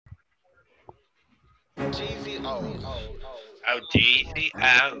Jeezy. Oh, Jeezy.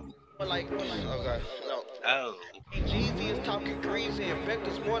 Oh, Like, okay, no. oh. Jeezy is talking greasy and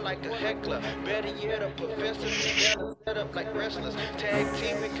Vector's more like a heckler. Better yet, a professor take down the setup like wrestlers. Tag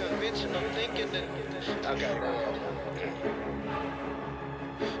team and conventional thinking that. Okay,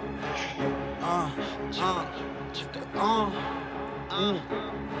 Uh, uh, uh, mm.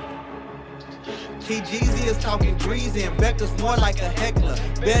 TGZ is talking greasy and Becca's more like a heckler.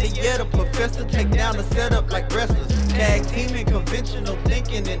 Better yet, a professor take down the setup like wrestlers. Tag team and conventional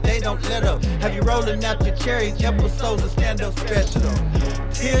thinking and they don't let up. Have you rolling out your cherries? Episodes of stand-up special.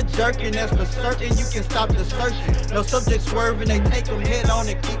 Tear jerking, that's for certain. You can stop the searching. No subject swerving, they take them head on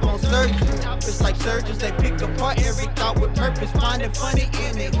and keep on searching. It's like surgeons, they pick apart every thought with purpose. Finding funny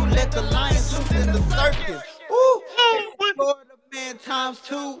in it. Who let the lions loose in the circus? Ooh, Florida man times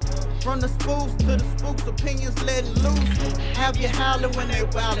two. From the spoofs to the spooks, opinions let it loose. Have you howling when they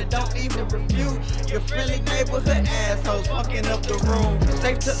wildin', don't even refute. Your friendly neighborhood assholes fucking up the room.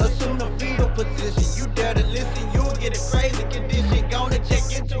 Safe to assume the fetal position. You dare to listen, you'll get a crazy condition. Gonna check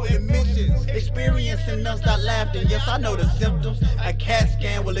into admissions. Experiencing them, start laughing. Yes, I know the symptoms. A CAT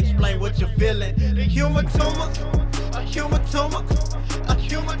scan will explain what you're feeling. Humor tumor, a humor tumor, a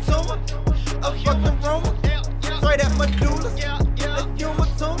humor tumor, a fucking rumor. Straight at medulla, a humor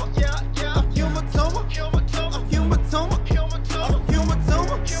tumor. A human tumor, a human tumor, a human tumor, a human tumor,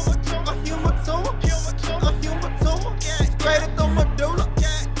 a human tumor, straight at the medulla, a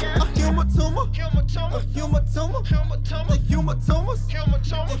human tumor, a human tumor, a human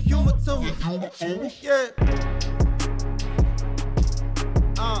tumor, a human tumor, yeah.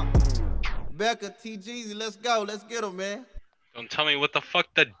 Becca, T Jeezy, let's go, let's get him, man. Don't tell me what the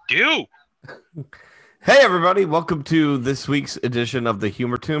fuck to do. Hey, everybody. Welcome to this week's edition of the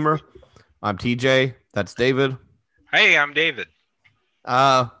Humor Tumor. I'm TJ. That's David. Hey, I'm David.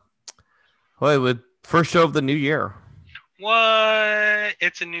 With first show of the new year. What?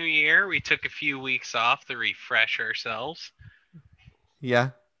 It's a new year. We took a few weeks off to refresh ourselves.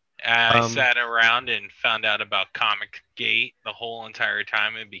 Yeah. I sat around and found out about Comic Gate the whole entire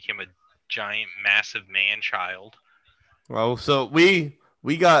time and became a giant, massive man-child. Well, so we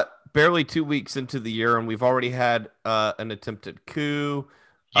got barely 2 weeks into the year, and we've already had an attempted coup.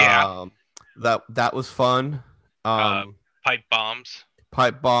 Yeah. That was fun. Pipe bombs.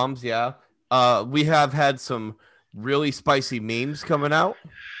 Pipe bombs, yeah. We have had some really spicy memes coming out.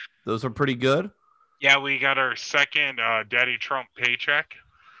 Those are pretty good. Yeah, we got our second Daddy Trump paycheck.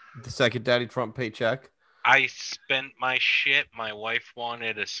 The second Daddy Trump paycheck. I spent my shit. My wife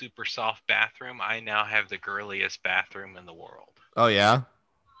wanted a super soft bathroom. I now have the girliest bathroom in the world. Oh, yeah?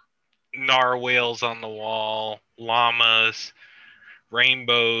 Narwhals on the wall, llamas,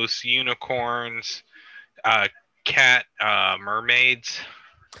 rainbows, unicorns, cat mermaids.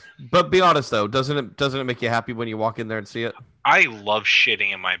 But be honest though, doesn't it make you happy when you walk in there and see it? I love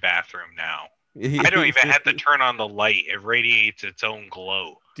shitting in my bathroom now. I don't even have to turn on the light. It radiates its own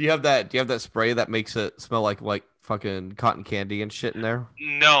glow. Do you have that spray that makes it smell like fucking cotton candy and shit in there?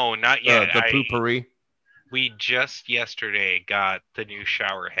 No, not yet. The poopery. We just yesterday got the new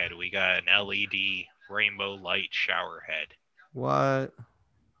shower head. We got an LED rainbow light shower head. What?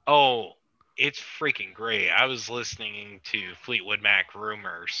 Oh, it's freaking great. I was listening to Fleetwood Mac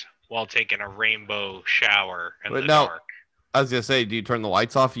Rumors while taking a rainbow shower in the dark. I was going to say, do you turn the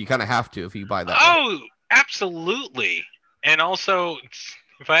lights off? You kind of have to if you buy that. Oh, absolutely. And also,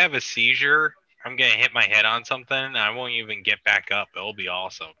 if I have a seizure, I'm going to hit my head on something and I won't even get back up. It'll be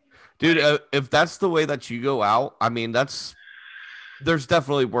awesome. Dude, if that's the way that you go out, I mean, there's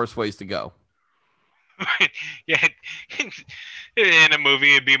definitely worse ways to go. Yeah, in a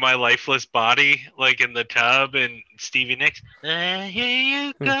movie, it'd be my lifeless body, like in the tub, and Stevie Nicks, here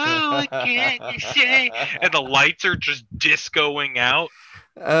you go again, you say, and the lights are just discoing out.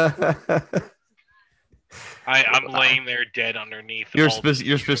 I'm laying there dead underneath. You're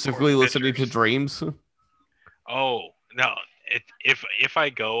specifically listening to Dreams? Oh, no. If I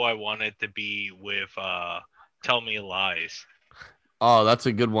go, I want it to be with Tell Me Lies. Oh, that's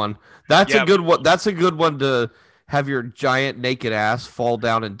a good one. That's a good one. That's a good one to have your giant naked ass fall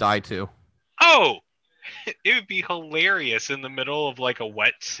down and die to. Oh, it would be hilarious in the middle of like a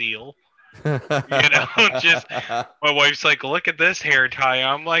wet seal. Just my wife's like, "Look at this hair tie."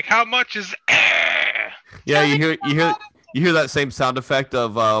 I'm like, "How much is?" Yeah, you hear that same sound effect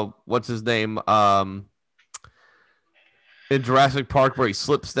of what's his name in Jurassic Park where he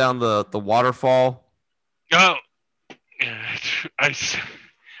slips down the waterfall. Oh. I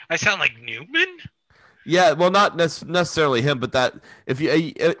sound like Newman? Yeah, well, not necessarily him, but that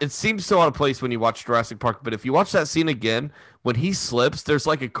it seems so out of place when you watch Jurassic Park. But if you watch that scene again, when he slips, there's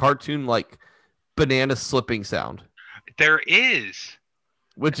like a cartoon like banana slipping sound, There is.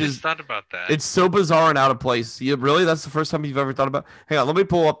 which I just is thought about that. it's so bizarre and out of place. You really that's the first time you've ever thought about. Hang on, let me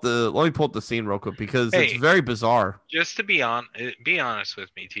pull up the scene real quick because it's Hey. very bizarre. Just to be honest with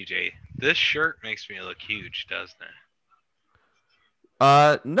me, TJ. This shirt makes me look huge, doesn't it?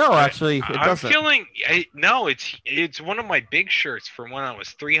 No, actually, it I'm doesn't. feeling no. It's one of my big shirts from when I was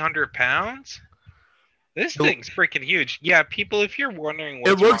 300 pounds. This thing's freaking huge. Yeah, people, if you're wondering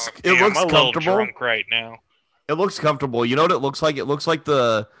what's wrong with me, I'm a little drunk right now. It looks comfortable. You know what it looks like? It looks like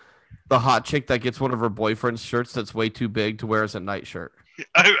the hot chick that gets one of her boyfriend's shirts that's way too big to wear as a night shirt.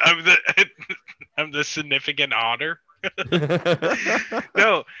 I'm the I'm the significant otter.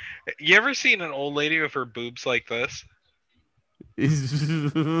 No, you ever seen an old lady with her boobs like this?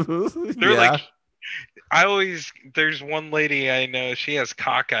 They're like, there's one lady I know, she has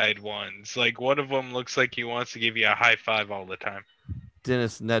cockeyed ones. Like, one of them looks like he wants to give you a high five all the time.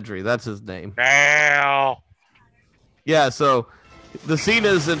 Dennis Nedry, that's his name. Now. Yeah, so the scene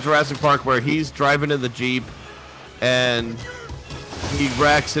is in Jurassic Park where he's driving in the Jeep and he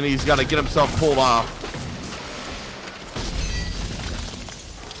wrecks and he's got to get himself pulled off.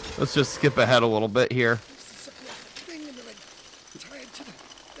 Let's just skip ahead a little bit here.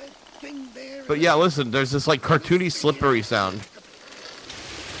 But yeah, listen, there's this like cartoony slippery sound.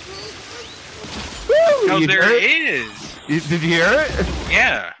 Woo, No, there is. Did you hear it?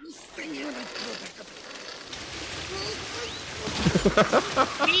 Yeah.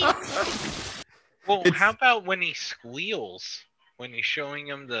 Well, how about when he squeals? When he's showing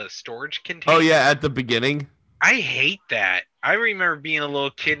him the storage container? Oh, yeah, at the beginning. I hate that. I remember being a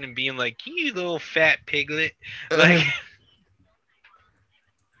little kid and being like, you little fat piglet. Like,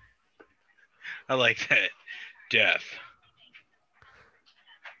 I like that. Death.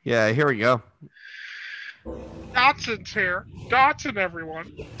 Yeah, here we go. Dotson's here. Dotson,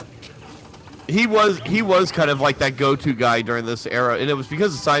 everyone. He was kind of like that go-to guy during this era, and it was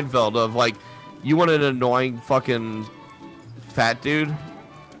because of Seinfeld of like, you want an annoying fucking fat dude?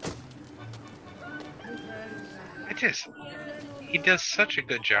 He does such a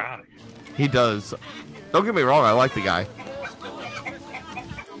good job. He does. Don't get me wrong, I like the guy.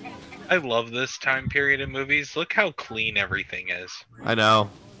 I love this time period in movies. Look how clean everything is. I know.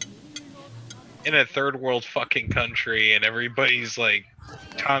 In a third world fucking country, and everybody's like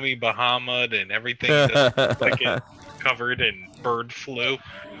Tommy Bahama and everything is fucking covered in bird flu.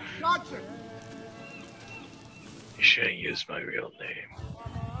 You shouldn't use my real name.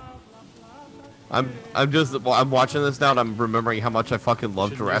 I'm watching this now and I'm remembering how much I fucking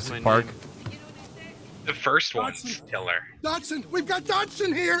love Jurassic Park. The first one's killer. Dotson, we've got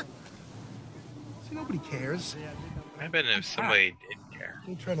Dotson here. See, nobody cares. I bet if somebody did care.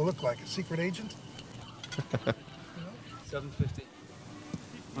 You trying to look like a secret agent? 750.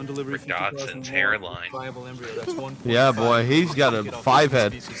 On delivery. For Dotson's hairline. Viable embryo. That's 1. Yeah, boy, he's got a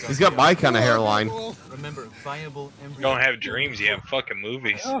 5-head. He's got my kind of hairline. Remember, viable embryo. You don't have dreams, you have fucking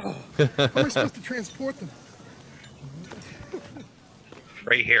movies. Oh, how am I supposed to transport them?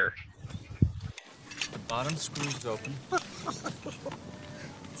 Right here. The bottom screws open.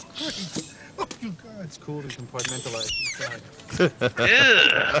 It's oh, God. It's cool to compartmentalize inside.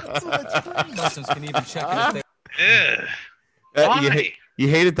 Ugh. Customs can even check it if they... Ugh. Why? You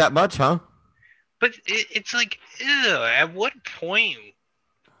hate it that much, huh? But it's like, ew, at what point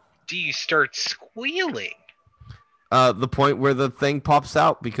do you start squealing? The point where the thing pops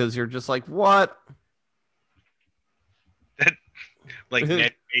out because you're just like, what? Like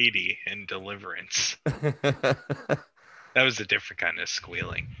Net 80 and Deliverance. That was a different kind of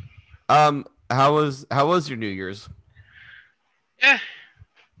squealing. How was your New Year's? Yeah,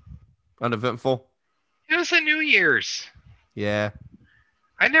 Uneventful? it was a New Year's. Yeah.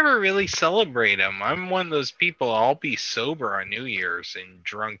 I never really celebrate them. I'm one of those people, I'll be sober on New Year's and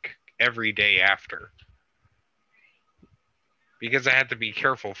drunk every day after. Because I have to be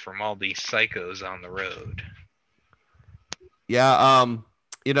careful from all these psychos on the road. Yeah,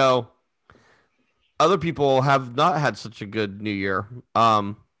 you know, other people have not had such a good New Year.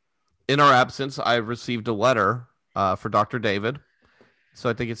 In our absence, I received a letter for Dr. David. So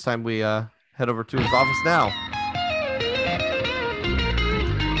I think it's time we head over to his office now.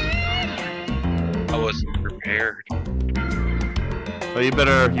 I wasn't prepared. Well, you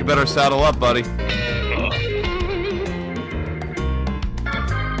better saddle up, buddy. Ugh.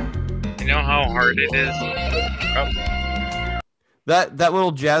 You know how hard it is? Oh. That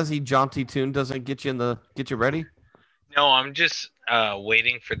little jazzy, jaunty tune doesn't get you ready? No, I'm just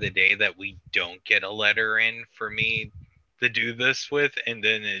waiting for the day that we don't get a letter in for me to do this with, and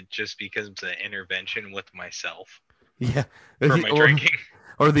then it just becomes an intervention with myself Yeah. for my drinking.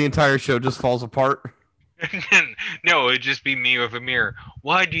 Or the entire show just falls apart. No, it'd just be me with a mirror.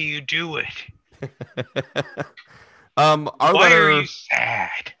 Why do you do it? Our Why are letter you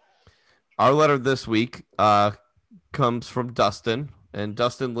sad? our letter this week comes from Dustin, and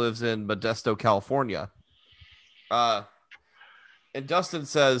Dustin lives in Modesto, California. Uh and Dustin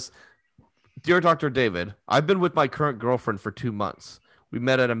says, "Dear Dr. David, I've been with my current girlfriend for 2 months. We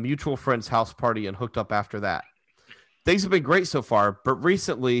met at a mutual friend's house party and hooked up after that. Things have been great so far, but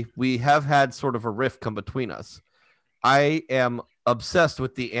recently we have had sort of a rift come between us. I am obsessed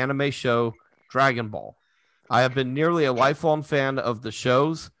with the anime show Dragon Ball. I have been nearly a lifelong fan of the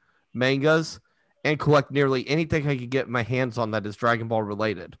shows, mangas, and collect nearly anything I could get my hands on that is Dragon Ball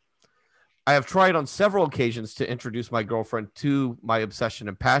related. I have tried on several occasions to introduce my girlfriend to my obsession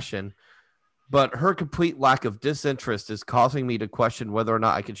and passion, but her complete lack of disinterest is causing me to question whether or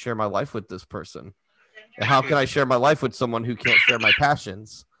not I can share my life with this person. And how can I share my life with someone who can't share my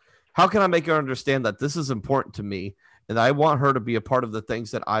passions? How can I make her understand that this is important to me and I want her to be a part of the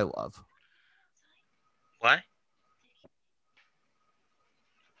things that I love?" What?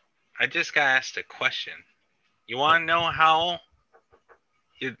 I just got asked a question. You want to know how?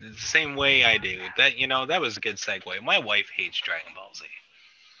 The same way I do. That was a good segue. My wife hates Dragon Ball Z.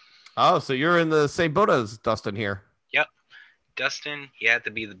 Oh, so you're in the same boat as Dustin here. Yep. Dustin, he had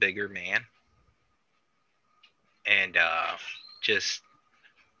to be the bigger man. And just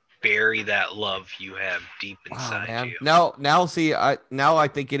bury that love you have deep inside you. Now, see, I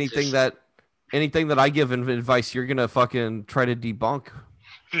think anything that I give in advice, you're gonna fucking try to debunk.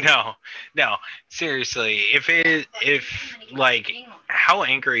 No, seriously. How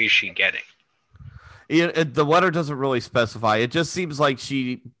angry is she getting? The letter doesn't really specify. It just seems like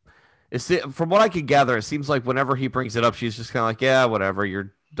from what I can gather, it seems like whenever he brings it up, she's just kind of like, yeah, whatever,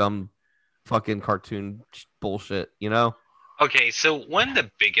 you're dumb fucking cartoon bullshit, you know? Okay, so one of the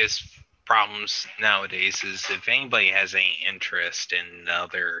biggest problems nowadays is if anybody has any interest and the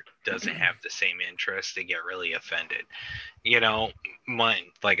other doesn't have the same interest, they get really offended.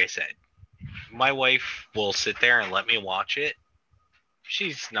 Like I said, my wife will sit there and let me watch it.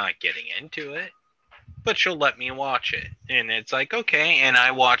 She's not getting into it, but she'll let me watch it. And it's like, okay, and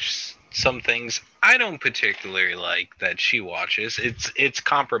I watch some things I don't particularly like that she watches. It's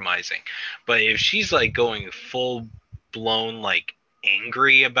compromising. But if she's like going full blown like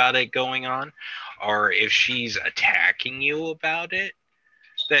angry about it going on, or if she's attacking you about it,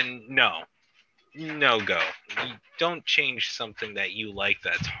 then no go. You don't change something that you like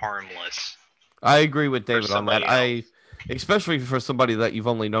that's harmless. I agree with David on that. Especially for somebody that you've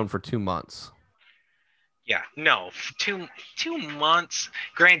only known for 2 months. Yeah, no, 2 months.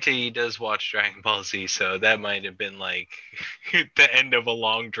 Granted, he does watch Dragon Ball Z, so that might have been like the end of a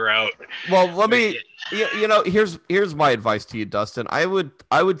long drought. Well, let me. Here's my advice to you, Dustin. I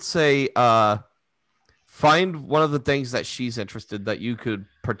would say find one of the things that she's interested that you could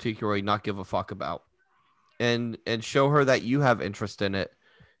particularly not give a fuck about, and show her that you have interest in it,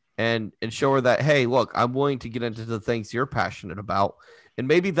 and show her that, hey, look, I'm willing to get into the things you're passionate about, and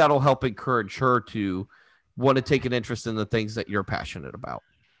maybe that'll help encourage her to want to take an interest in the things that you're passionate about.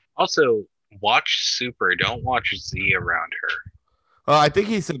 Also, watch Super. Don't watch Z around her. I think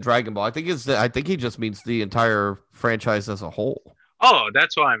he said Dragon Ball. I think he just means the entire franchise as a whole. Oh,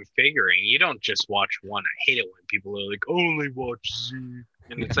 that's what I'm figuring. You don't just watch one. I hate it when people are like, only watch Z.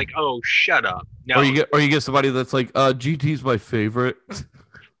 And it's like, oh, shut up. No. Or you get somebody that's like, GT's my favorite.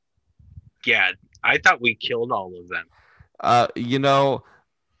 Yeah, I thought we killed all of them.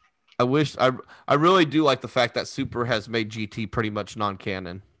 I really do like the fact that Super has made GT pretty much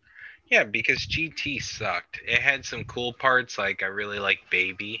non-canon. Yeah, because GT sucked. It had some cool parts, like I really like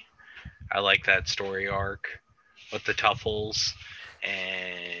Baby. I like that story arc with the Tuffles,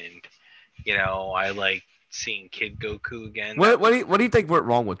 and I like seeing Kid Goku again. What do you think went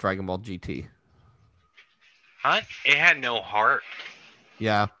wrong with Dragon Ball GT? Huh? It had no heart.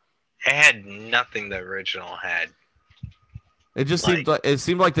 Yeah. It had nothing the original had. It just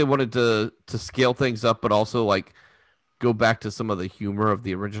seemed like they wanted to scale things up, but also like go back to some of the humor of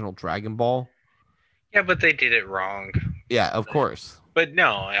the original Dragon Ball. Yeah, but they did it wrong. Yeah, of course. But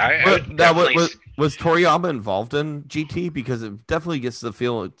no, was Toriyama involved in GT? Because it definitely gets the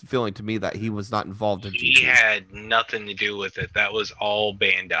feeling to me that he was not involved in GT. He had nothing to do with it. That was all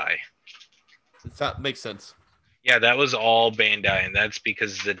Bandai. That makes sense. Yeah, that was all Bandai, and that's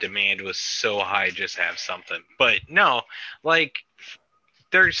because the demand was so high just to have something. But no, like,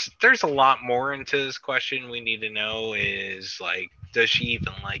 there's a lot more into this question we need to know is, like, does she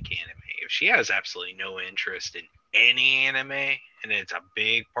even like anime? If she has absolutely no interest in any anime, and it's a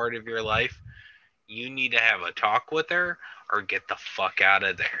big part of your life, you need to have a talk with her or get the fuck out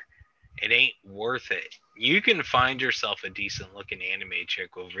of there. It ain't worth it. You can find yourself a decent looking anime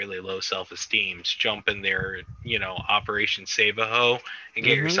chick with really low self esteem, jump in there, Operation Save a Hoe, and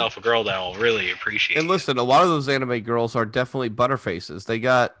get yourself a girl that will really appreciate And listen, a lot of those anime girls are definitely butterfaces.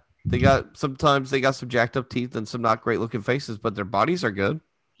 Sometimes they got some jacked up teeth and some not great looking faces, but their bodies are good.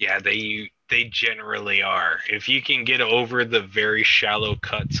 Yeah, they generally are. If you can get over the very shallow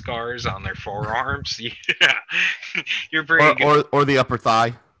cut scars on their forearms, yeah, you're pretty good. Or the upper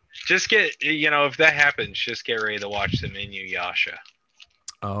thigh. Just get, if that happens, just get ready to watch some Inuyasha.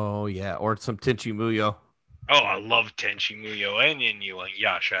 Oh yeah, or some Tenchi Muyo. Oh, I love Tenchi Muyo and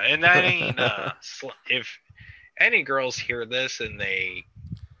Inuyasha, and that ain't if any girls hear this and they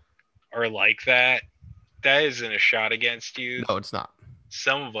are like that, that isn't a shot against you. No, it's not.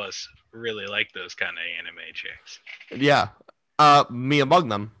 Some of us really like those kind of anime chicks. Yeah, me among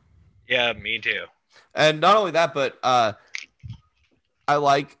them. Yeah, me too. And not only that, but I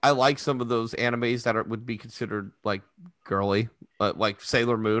like some of those animes that would be considered like girly, like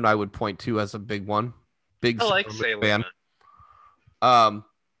Sailor Moon. I would point to as a big one. Big I like Sailor fan. Moon.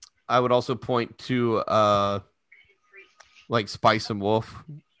 I would also point to like Spice and Wolf.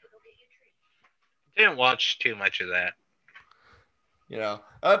 Didn't watch too much of that.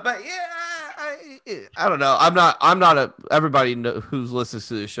 But yeah, I don't know. I'm not everybody who's listens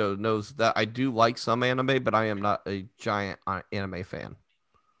to this show knows that I do like some anime, but I am not a giant anime fan.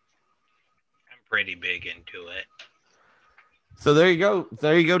 I'm pretty big into it. So there you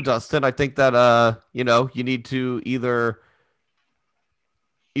go, Dustin. I think that you need to either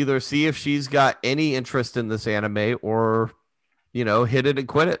see if she's got any interest in this anime or hit it and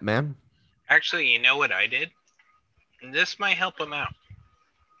quit it, man. Actually, you know what I did? And this might help him out.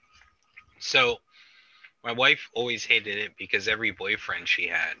 So, my wife always hated it because every boyfriend she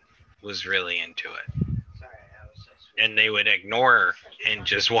had was really into it. And they would ignore her and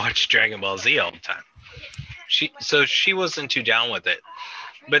just watch Dragon Ball Z all the time. She wasn't too down with it.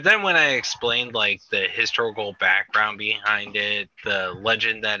 But then when I explained like the historical background behind it, the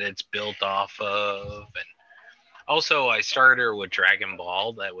legend that it's built off of, and also I started her with Dragon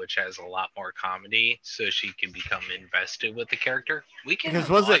Ball, which has a lot more comedy, so she can become invested with the character. Because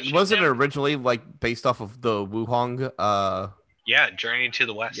wasn't it originally like based off of the Wuhong? Yeah, Journey to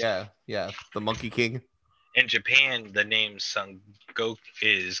the West. Yeah, the Monkey King. In Japan, the name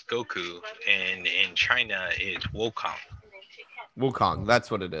is Goku, and in China, it's Wukong. Wukong,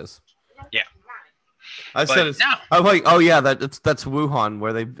 that's what it is. Yeah. I said it's. No. I'm like, oh yeah, that's Wuhan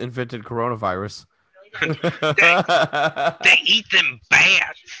where they invented coronavirus. they eat them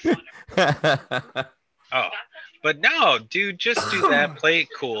bats. Oh, but no, dude, just do that. Play it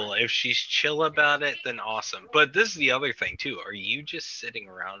cool. If she's chill about it, then awesome. But this is the other thing too. Are you just sitting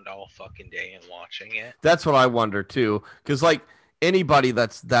around all fucking day and watching it? That's what I wonder too. Because like anybody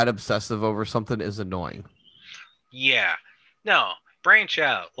that's that obsessive over something is annoying. Yeah. No, branch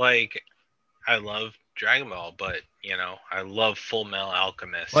out. Like, I love Dragon Ball, but I love Full Metal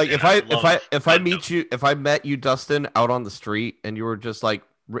Alchemist. Like if I met you, Dustin, out on the street, and you were just like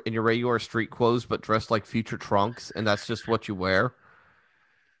in your regular street clothes, but dressed like future Trunks, and that's just what you wear.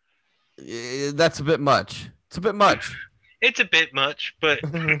 That's a bit much. It's a bit much. It's a bit much, but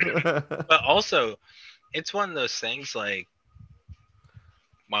but also, it's one of those things like.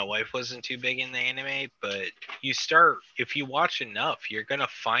 My wife wasn't too big in the anime, but if you watch enough, you're going to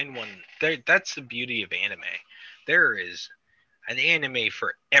find one. That's the beauty of anime. There is an anime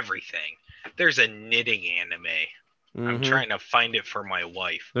for everything. There's a knitting anime. Mm-hmm. I'm trying to find it for my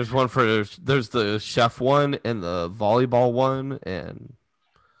wife. There's the chef one and the volleyball one and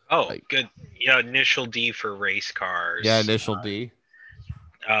good. Yeah, Initial D for race cars. Yeah, Initial D.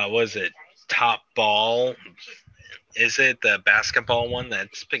 Was it Top Ball? Is it the basketball one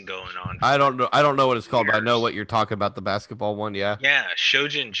that's been going on? I don't know what it's called, but I know what you're talking about, the basketball one, yeah. Yeah,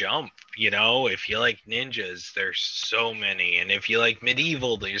 Shoujin Jump, if you like ninjas, there's so many. And if you like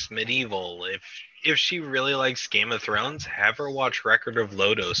medieval, there's medieval. If she really likes Game of Thrones, have her watch Record of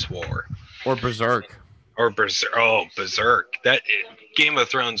Lodoss War. Or Berserk. Berserk. Game of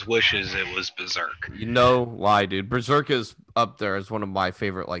Thrones wishes it was Berserk. Why, dude? Berserk is up there as one of my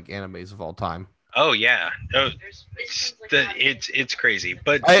favorite animes of all time. Oh yeah, it's crazy.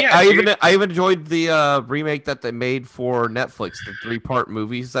 But I even enjoyed the remake that they made for Netflix, the 3-part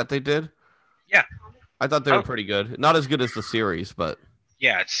movies that they did. Yeah, I thought they were pretty good. Not as good as the series, but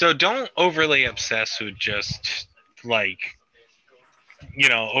yeah. So don't overly obsess with just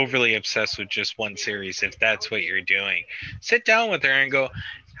overly obsessed with just one series. If that's what you're doing, sit down with her and go,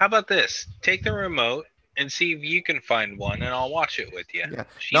 "How about this? Take the remote and see if you can find one, and I'll watch it with you." Yeah.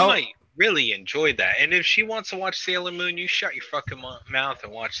 She might really enjoyed that. And if she wants to watch Sailor Moon, you shut your fucking mouth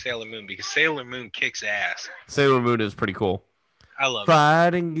and watch Sailor Moon because Sailor Moon kicks ass. Sailor Moon is pretty cool. I love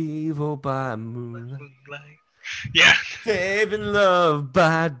Fighting evil by moonlight, it. Yeah. saving love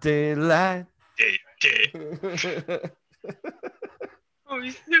by daylight. Oh,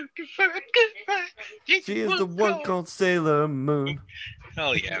 he's looking for a good fight. She is the one called Sailor Moon.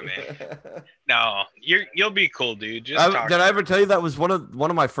 Hell yeah, man. No, you'll be cool, dude. Just talk. Did I ever tell you that was one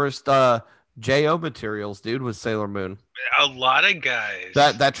of my first JO materials, dude? Was Sailor Moon. A lot of guys.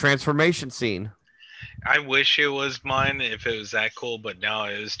 That transformation scene. I wish it was mine if it was that cool, but no,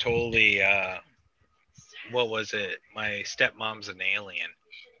 it was totally. What was it? My stepmom's an alien.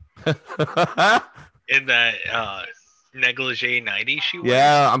 In that negligee 90 she was.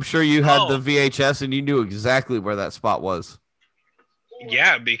 Yeah, I'm sure you had the VHS and you knew exactly where that spot was.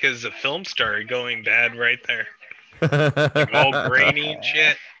 Yeah, because the film started going bad right there. Like all grainy and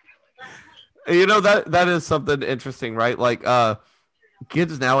shit. You know, that is something interesting, right? Like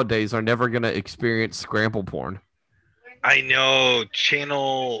kids nowadays are never gonna experience scramble porn. I know.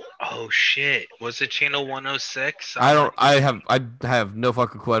 Channel, oh shit, was it channel 106? I have no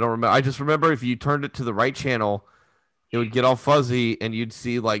fucking clue. I don't remember. I just remember if you turned it to the right channel, it would get all fuzzy and you'd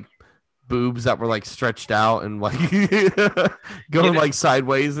see like boobs that were like stretched out and like going like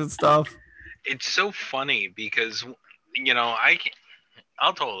sideways and stuff. It's so funny because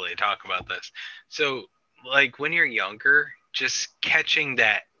I'll totally talk about this. So like when you're younger, just catching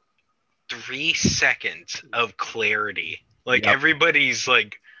that 3 seconds of clarity, like everybody's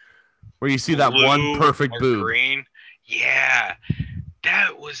like where you see that one perfect boob. Green. Yeah,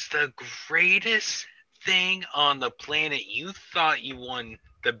 that was the greatest thing on the planet. You thought you won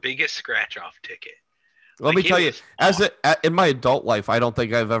the biggest scratch off ticket. Let me tell you, in my adult life, I don't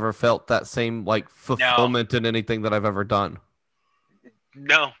think I've ever felt that same like fulfillment in anything that I've ever done.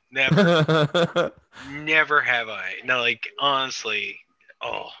 No, never. Never have I. No, like honestly,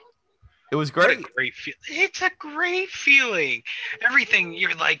 it was great. What a great it's a great feeling. Everything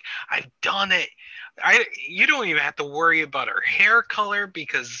you're like, I've done it. You don't even have to worry about her hair color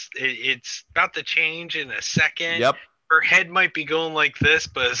because it's about to change in a second. Yep. Her head might be going like this,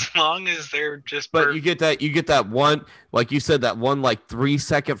 but as long as they're just But you get that one, like you said, that one like 3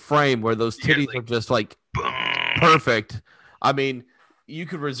 second frame where those titties are just like boom. Perfect. I mean, you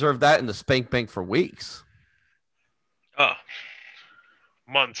could reserve that in the spank bank for weeks. Oh.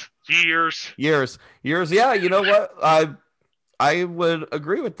 Months. Years. Yeah, you know what? I would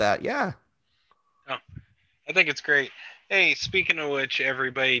agree with that. Yeah. Oh, I think it's great. Hey, speaking of which,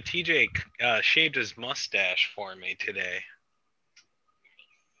 everybody, TJ shaved his mustache for me today.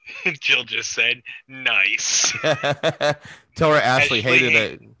 Jill just said, "Nice." Tell her Ashley hated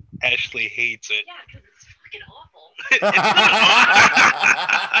it. Ashley hates it. Yeah, because it's freaking awful.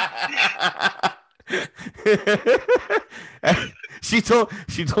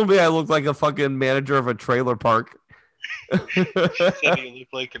 She told me I looked like a fucking manager of a trailer park. She said you look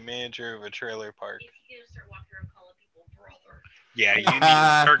like a manager of a trailer park. You need to start walking around calling people brother. Yeah, you need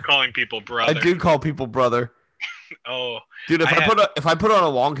to start calling people brother. I do call people brother. Oh, dude, if I put on a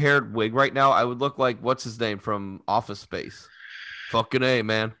long-haired wig right now, I would look like what's his name from Office Space. Fucking A,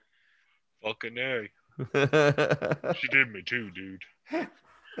 man. Fucking A. She did me too, dude.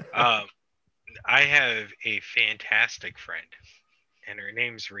 I have a fantastic friend, and her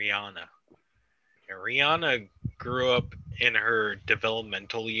name's Rihanna. And Rihanna grew up in her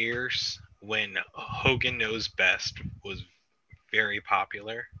developmental years when Hogan Knows Best was very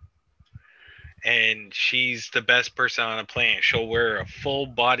popular. And she's the best person on the planet. She'll wear a full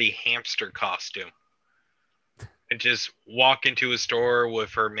body hamster costume and just walk into a store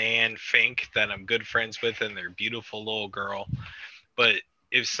with her man Fink that I'm good friends with and their beautiful little girl. But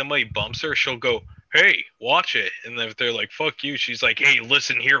if somebody bumps her, she'll go, "Hey, watch it." And if they're like, "Fuck you," she's like, "Hey,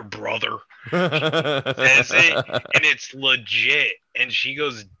 listen here, brother." That's it. And it's legit. And she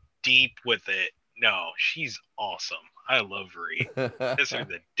goes deep with it. No, she's awesome. I love Ree. Kiss her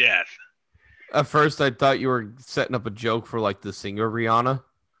to death. At first, I thought you were setting up a joke for like the singer Rihanna.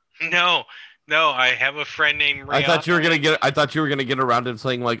 No, I have a friend named Rihanna. I thought you were gonna get around to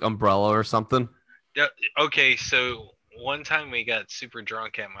saying like umbrella or something. Okay, so one time we got super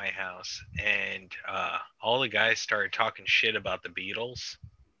drunk at my house, and all the guys started talking shit about the Beatles.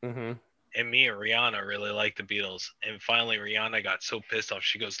 Mm-hmm. And me and Rihanna really liked the Beatles. And finally, Rihanna got so pissed off.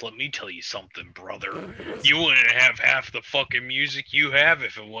 She goes, "Let me tell you something, brother. You wouldn't have half the fucking music you have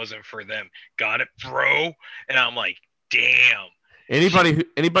if it wasn't for them. Got it, bro?" And I'm like, damn.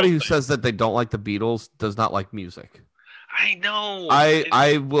 Anybody who says that they don't like the Beatles does not like music. I know.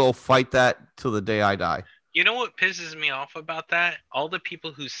 I will fight that till the day I die. You know what pisses me off about that? All the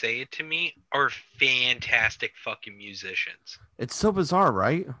people who say it to me are fantastic fucking musicians. It's so bizarre,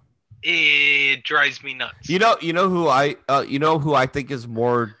 right? It drives me nuts. You know who I think is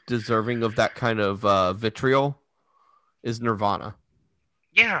more deserving of that kind of vitriol is Nirvana.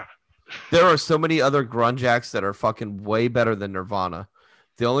 Yeah. There are so many other grunge acts that are fucking way better than Nirvana.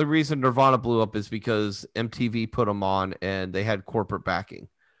 The only reason Nirvana blew up is because MTV put them on and they had corporate backing.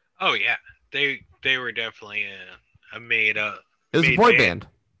 Oh yeah. They were definitely a made It was a made boy band. band,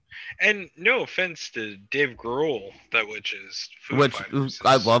 And no offense to Dave Grohl, that which is Foo which Fighters.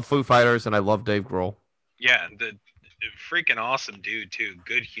 I love Foo Fighters and I love Dave Grohl. Yeah, the freaking awesome dude too,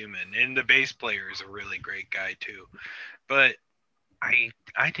 good human, and the bass player is a really great guy too. But I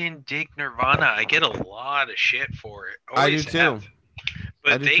didn't dig Nirvana. I get a lot of shit for it. I do Always too. have. I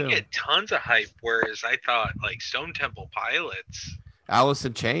But do they too. get tons of hype, whereas I thought like Stone Temple Pilots, Alice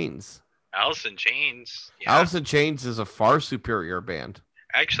in Chains. Alice in Chains, yeah, Alice in Chains is a far superior band.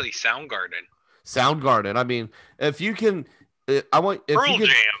 actually Soundgarden, Soundgarden. I mean, if you can, Pearl Jam.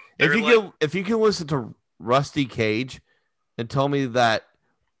 They're like, if you can listen to Rusty Cage and tell me that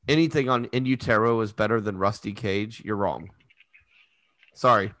anything on In Utero is better than Rusty Cage, you're wrong.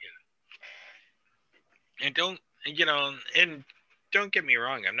 Sorry. and don't get me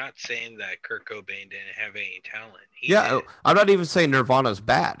wrong. I'm not saying that Kurt Cobain didn't have any talent. He Yeah, did. I'm not even saying Nirvana's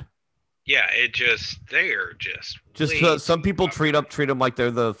bad. Yeah, they're just Just way 'cause some too people popular. treat them like they're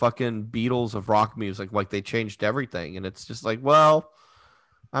the fucking Beatles of rock music, like they changed everything, and it's just like, well,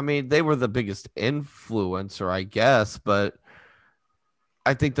 I mean, they were the biggest influencer, I guess, but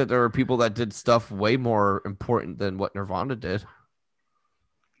I think that there are people that did stuff way more important than what Nirvana did.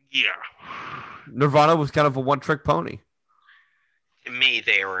 Yeah. Nirvana was kind of a one-trick pony. To me,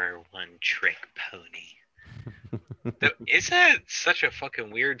 they were a one-trick pony. Is that such a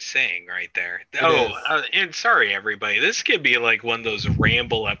fucking weird saying right there? is. And sorry, everybody. This could be like one of those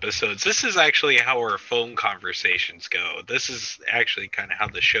ramble episodes. This is actually how our phone conversations go. This is actually kind of how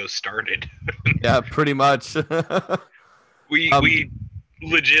the show started. Yeah, pretty much. We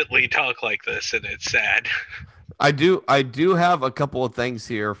legitly talk like this, and it's sad. I do have a couple of things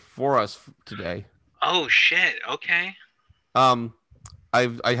here for us today. Oh shit! Okay. I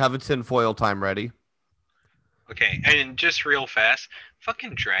have a tinfoil time ready. Okay, and just real fast,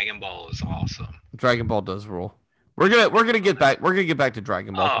 fucking Dragon Ball is awesome. Dragon Ball does rule. We're gonna get back to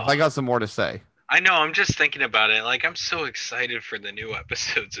Dragon Ball 'cause I got some more to say. I know. I'm just thinking about it. Like, I'm so excited for the new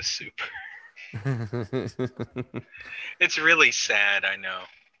episodes of Super. It's really sad. I know.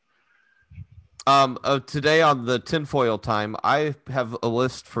 Today on the tinfoil time, I have a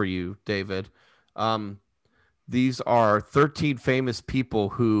list for you, David. These are 13 famous people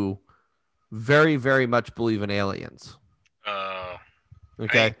who very, very much believe in aliens.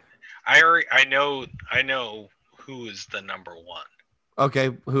 Okay. I know who is the number one. Okay.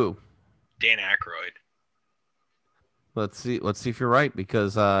 Who? Dan Aykroyd. Let's see if you're right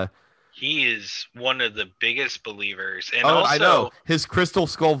because He is one of the biggest believers, and I know his Crystal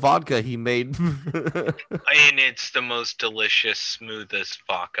Skull vodka he made. and it's the most delicious, smoothest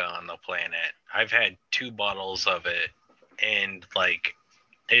vodka on the planet. I've had 2 bottles of it, and like,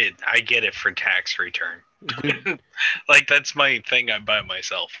 I get it for tax return. Dude, Like, that's my thing. I buy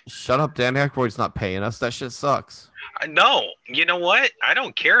myself. shut up, Dan Aykroyd's not paying us. That shit sucks. No, you know what? I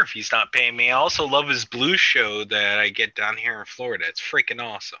don't care if he's not paying me. I also love his blues show that I get down here in Florida. It's freaking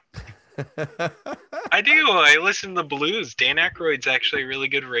awesome. I do. I listen to the blues. Dan Aykroyd's actually a really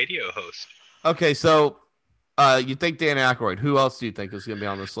good radio host. Okay, so you think Dan Aykroyd? Who else do you think is going to be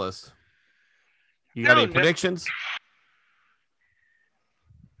on this list? You got any predictions?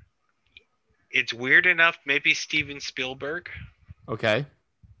 It's weird enough. Maybe Steven Spielberg. Okay.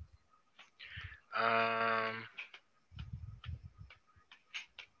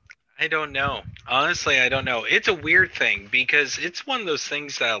 I don't know. Honestly, I don't know. It's a weird thing because it's one of those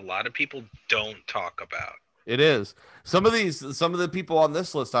things that a lot of people don't talk about. It is. Some of the people on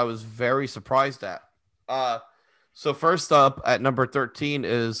this list I was very surprised at. So first up at number 13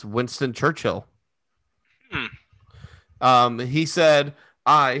 is Winston Churchill. He said,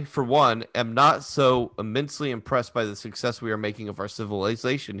 I, for one, am not so immensely impressed by the success we are making of our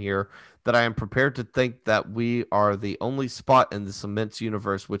civilization here that I am prepared to think that we are the only spot in this immense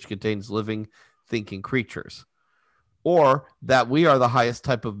universe which contains living, thinking creatures, or that we are the highest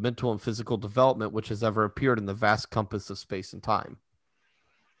type of mental and physical development which has ever appeared in the vast compass of space and time.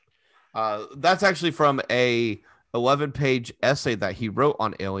 That's actually from a 11-page essay that he wrote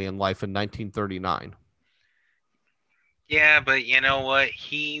on alien life in 1939. Yeah, but you know what?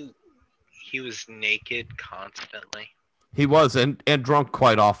 He was naked constantly. He was and drunk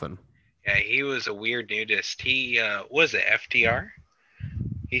quite often. Yeah, he was a weird nudist. He was it FDR?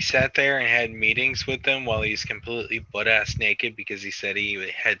 He sat there and had meetings with them while he's completely butt ass naked because he said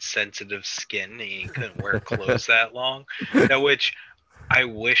he had sensitive skin and he couldn't wear clothes that long. That which I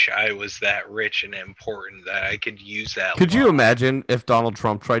wish I was that rich and important that I could use that Could you long. imagine if Donald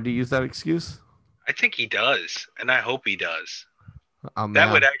Trump tried to use that excuse? I think he does, and I hope he does. Oh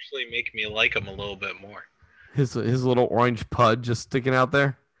That would man, actually make me like him a little bit more. his little orange pud just sticking out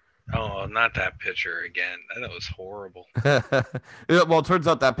there. Oh, not that picture again. That was horrible. Well, it turns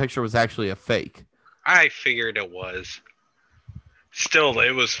out that picture was actually a fake. I figured it was. Still,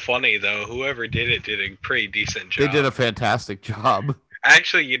 it was funny though. Whoever did it did a pretty decent job. They did a fantastic job.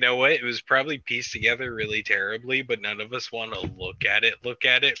 Actually, you know what? It was probably pieced together really terribly, but none of us want to look at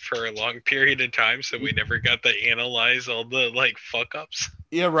it for a long period of time, so we never got to analyze all the like fuck ups.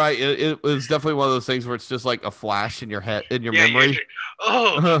 Yeah, right. It was definitely one of those things where it's just like a flash in your head, in your Yeah, memory.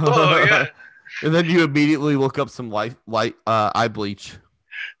 oh yeah. And then you immediately look up some light eye bleach.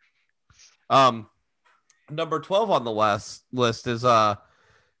 Number 12 on the list is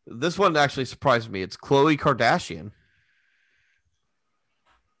this one actually surprised me. It's Khloe Kardashian.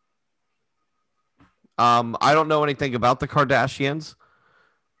 I don't know anything about the Kardashians.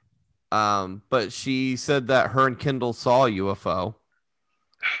 But she said that her and Kendall saw a UFO.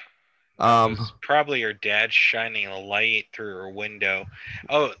 It was probably her dad shining a light through her window.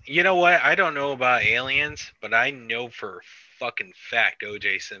 Oh, you know what? I don't know about aliens, but I know for a fucking fact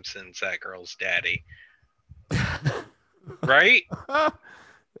O.J. Simpson's that girl's daddy. Right?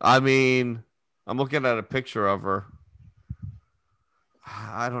 I mean, I'm looking at a picture of her.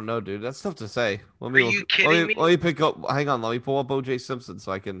 I don't know, dude. That's tough to say. Let me Are you kidding me? Let me pick up. Hang on. Let me pull up O.J. Simpson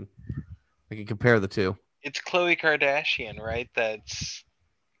so I can compare the two. It's Khloe Kardashian, right? That's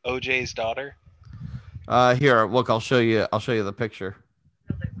OJ's daughter. Here, look. I'll show you. I'll show you the picture.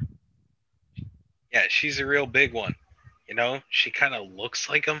 Yeah, she's a real big one. You know, she kind of looks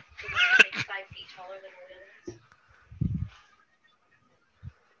like him. 5 feet taller than Williams.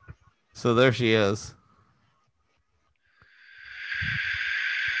 So there she is.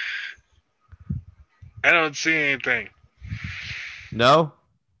 I don't see anything. No.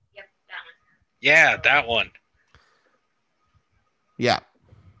 Yep, that one. Yeah, that one. Yeah.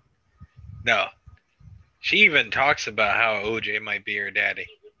 No. She even talks about how OJ might be her daddy.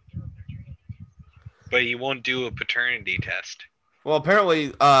 But he won't do a paternity test. Well, apparently,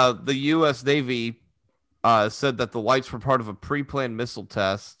 the U.S. Navy said that the lights were part of a pre-planned missile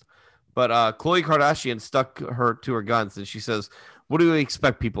test. But Khloe Kardashian stuck to her guns, and she says, "What do we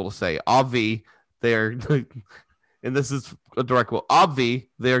expect people to say? Obvi, they're," and this is a direct quote. "Obvi,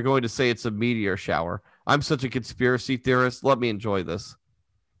 they are going to say it's a meteor shower. I'm such a conspiracy theorist. Let me enjoy this."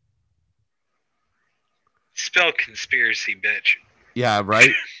 Spell conspiracy, bitch. Yeah,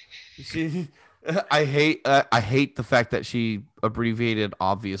 right. I hate the fact that she abbreviated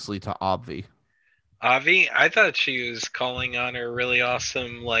obviously to obvi. Avi, I thought she was calling on her really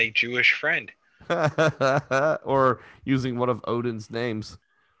awesome, like, Jewish friend. Or using one of Odin's names.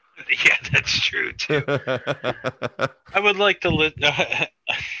 Yeah, that's true, too. I would like to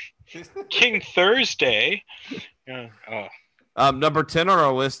King Thursday. Number 10 on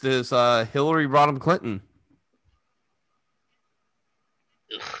our list is Hillary Rodham Clinton.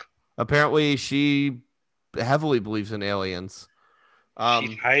 Ugh. Apparently, she heavily believes in aliens.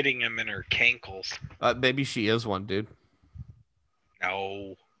 She's hiding them in her cankles. Maybe she is one, dude.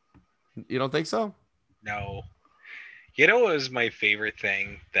 No. You don't think so? No. You know what was my favorite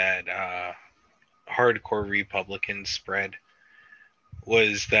thing that hardcore Republicans spread?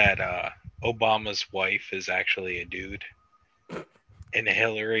 Was that Obama's wife is actually a dude. And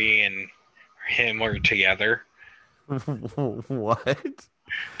Hillary and him are together. What?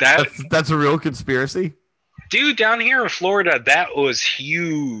 That's a real conspiracy? Dude, down here in Florida, that was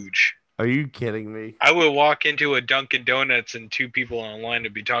huge. Are you kidding me? I would walk into a Dunkin' Donuts and 2 people online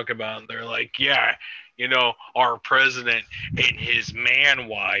would be talking about it, and they're like, yeah, you know, our president and his man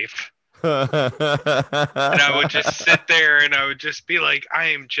wife. And I would just sit there and I would just be like, I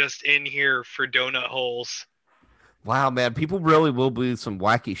am just in here for donut holes. Wow, man. People really will believe some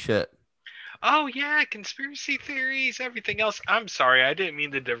wacky shit. Oh, yeah, conspiracy theories, everything else. I'm sorry, I didn't mean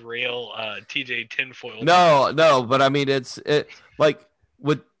to derail TJ Tinfoil. No, but I mean, it like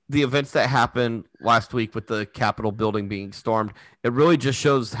with the events that happened last week with the Capitol building being stormed, it really just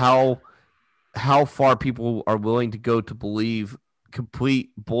shows how far people are willing to go to believe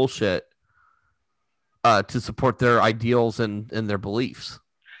complete bullshit to support their ideals and their beliefs.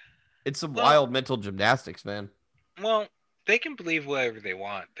 It's some wild mental gymnastics, man. Well, they can believe whatever they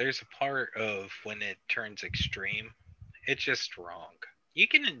want. There's a part of when it turns extreme, it's just wrong. you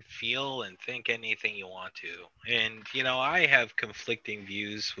can feel and think anything you want to. And, I have conflicting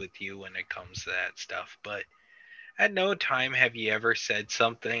views with you when it comes to that stuff, but at no time have you ever said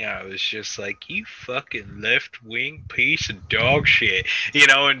something I was just like, you fucking left wing piece of dog shit,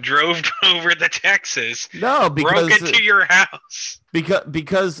 and drove over to Texas, No, broke because into your house.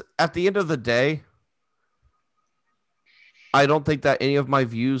 because at the end of the day, I don't think that any of my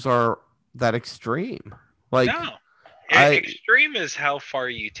views are that extreme. Like No. I Extreme is how far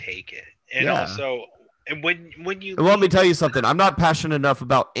you take it. And yeah. also, and when you And let me leave, tell you something. I'm not passionate enough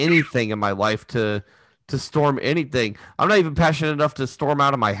about anything in my life to storm anything. I'm not even passionate enough to storm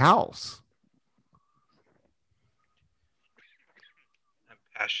out of my house. I'm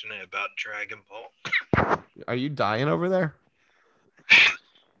passionate about Dragon Ball. Are you dying over there?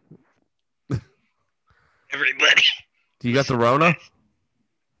 Everybody. Do you got the Rona?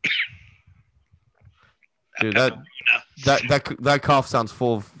 Dude, that cough sounds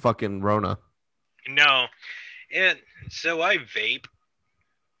full of fucking Rona. No. And so I vape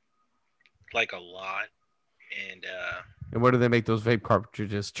like a lot. And And where do they make those vape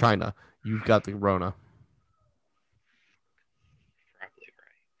cartridges? China. You've got the Rona.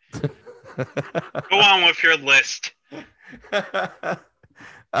 probably right. Go on with your list.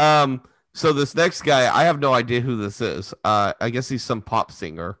 So this next guy, I have no idea who this is. I guess he's some pop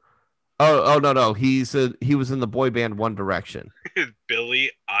singer. Oh no. He was in the boy band One Direction.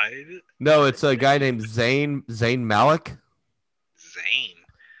 Billy Ide? No, it's a guy named Zayn Malik. Zane.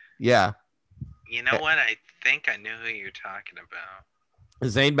 Yeah. You know what? I think I know who you're talking about.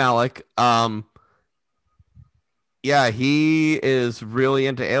 Zayn Malik. Yeah, he is really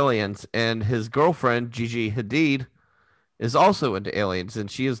into aliens, and his girlfriend Gigi Hadid is also into aliens, and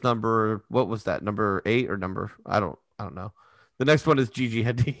she is what was that? Number 8 or I don't know. The next one is Gigi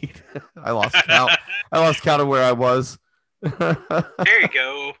Hadid. I lost count. I lost count of where I was. There you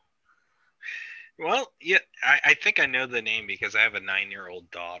go. Well, yeah, I think I know the name because I have a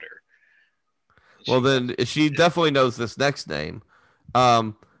 9-year-old daughter. Well, then she definitely knows this next name.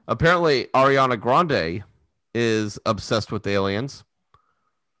 Apparently, Ariana Grande is obsessed with aliens.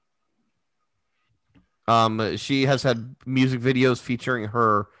 She has had music videos featuring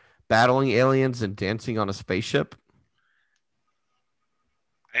her battling aliens and dancing on a spaceship.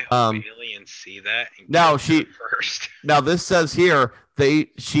 I hope aliens see that. And Now first. Now this says here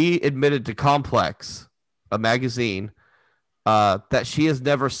she admitted to Complex, a magazine, that she has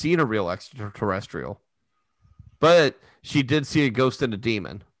never seen a real extraterrestrial, but she did see a ghost and a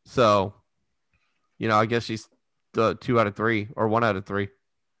demon. So, I guess she's 2 out of 3 or 1 out of 3.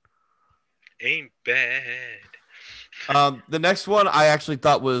 Ain't bad. The next one I actually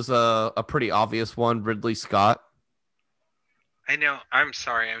thought was a pretty obvious one, Ridley Scott. I know. I'm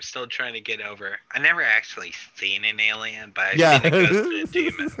sorry. I'm still trying to get over. I never actually seen an alien, but I've Yeah. seen a ghost and a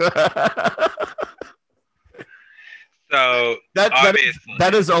demon. So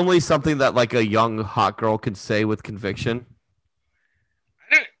that is only something that like a young hot girl can say with conviction.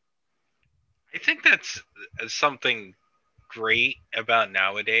 I think that's something great about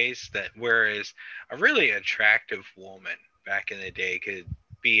nowadays, that whereas a really attractive woman back in the day could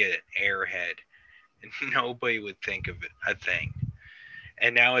be an airhead and nobody would think of it a thing.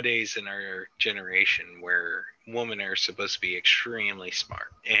 And nowadays in our generation where women are supposed to be extremely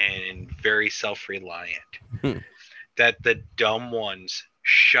smart and very self-reliant, that the dumb ones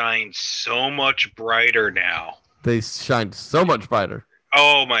shine so much brighter now. They shine so much brighter.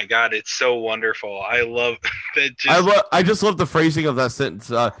 Oh my god, it's so wonderful. I love that. I just love the phrasing of that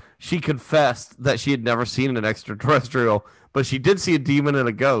sentence. She confessed that she had never seen an extraterrestrial, but she did see a demon and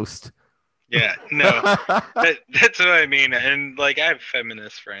a ghost. Yeah, no, that's what I mean. And like, I have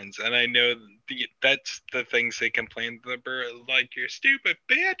feminist friends, and I know that's the things they complain about. Like, you're stupid,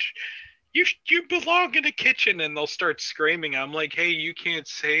 bitch. You belong in a kitchen, and they'll start screaming. I'm like, hey, you can't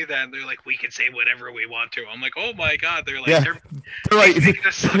say that. And they're like, we can say whatever we want to. I'm like, oh my god. They're like, Yeah. they're like, make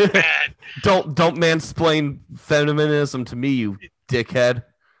this look bad. Don't mansplain feminism to me, you dickhead.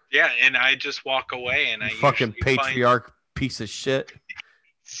 Yeah, and I just walk away, and I fucking patriarch piece of shit.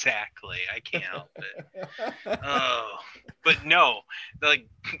 Exactly. I can't help it. Oh, but no, like,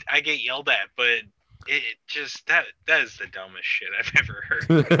 I get yelled at, but it just that is the dumbest shit I've ever heard.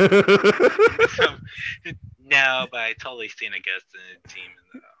 So, no, but I totally seen a ghost in a team.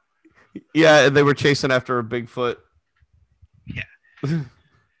 Yeah, and they were chasing after a Bigfoot. Yeah.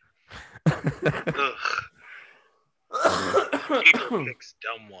 People picks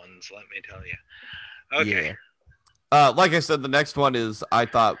dumb ones, let me tell you. Okay. Yeah. Like I said, the next one I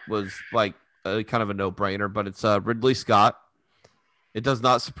thought was like kind of a no-brainer, but it's Ridley Scott. It does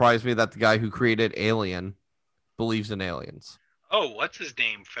not surprise me that the guy who created Alien believes in aliens. Oh, what's his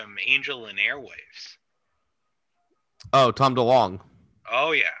name from Angel and Airwaves? Oh, Tom DeLonge.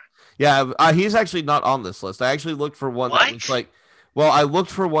 Oh yeah. Yeah, he's actually not on this list. I actually looked for one that was What? like, well, I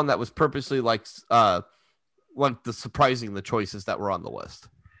looked for one that was purposely like the surprising the choices that were on the list.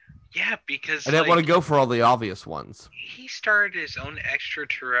 Yeah, because I didn't want to go for all the obvious ones. he started his own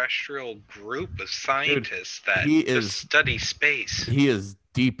extraterrestrial group of scientists that he just is- study space. He is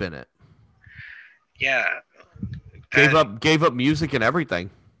deep in it. Yeah. Gave up music and everything.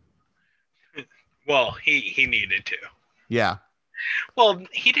 Well, he needed to. Yeah. Well,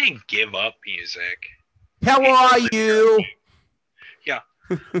 he didn't give up music. How are you? Yeah.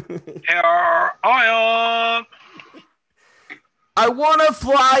 Here I am. I want to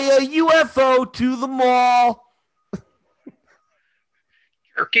fly a UFO to the mall.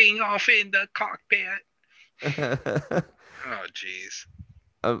 Jerking off in the cockpit. Oh, jeez.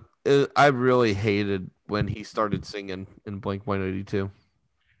 I really hated when he started singing in Blink 182.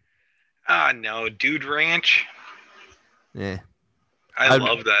 Ah, no, Dude Ranch. Yeah. I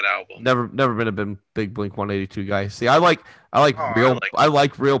love that album. Never been a big Blink 182 guy. See, I like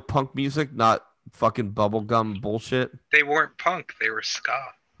real punk music, not fucking bubblegum bullshit. They weren't punk, they were ska.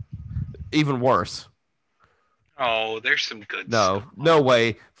 Even worse. Oh, there's some good stuff. No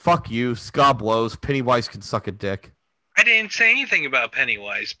way. Fuck you. Ska blows. Pennywise can suck a dick. I didn't say anything about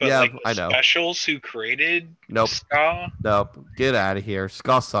Pennywise, but Yeah, like I the know. Specials who created Nope. ska. Nope. Get out of here.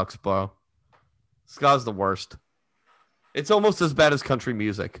 Ska sucks, bro. Ska's the worst. It's almost as bad as country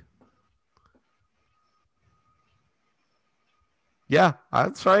music. Yeah,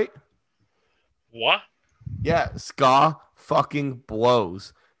 that's right. What? Yeah, ska fucking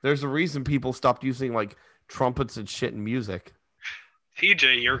blows. There's a reason people stopped using like trumpets and shit in music.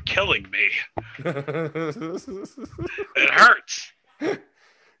 TJ, you're killing me. It hurts.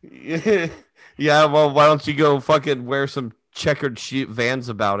 Yeah, well, why don't you go fucking wear some checkered sheet Vans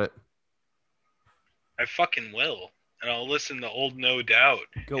about it? I fucking will. And I'll listen to Old No Doubt.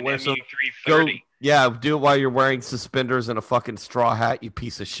 Go and wear some. MU330. Yeah, do it while you're wearing suspenders and a fucking straw hat, you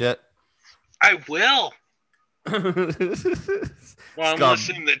piece of shit. I will. Well, I'm Ska-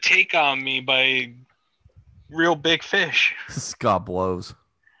 listening to Take On Me by Real Big Fish. Ska blows.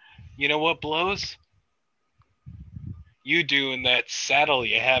 You know what blows? You doing that saddle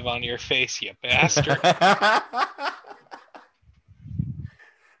you have on your face, you bastard.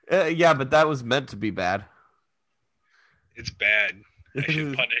 Yeah, but that was meant to be bad. It's bad. I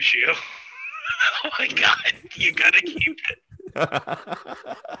should punish you. Oh my god, you gotta keep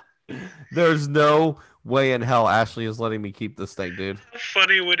it. There's no way in hell Ashley is letting me keep this thing, dude. How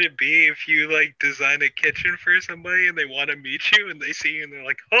funny would it be if you like design a kitchen for somebody and they want to meet you and they see you and they're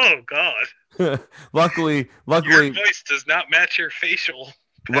like, "Oh God, luckily, your voice does not match your facial."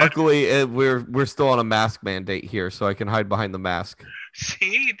 Luckily, we're still on a mask mandate here, so I can hide behind the mask.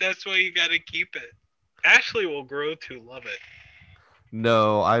 See, that's why you gotta keep it. Ashley will grow to love it.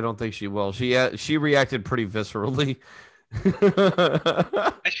 No, I don't think she will. She reacted pretty viscerally.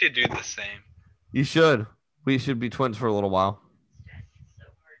 I should do the same. You should. We should be twins for a little while.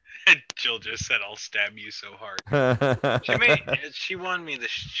 Jill just said, "I'll stab you so hard." She wanted me to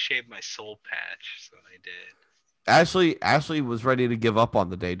shave my soul patch, so I did. Ashley was ready to give up on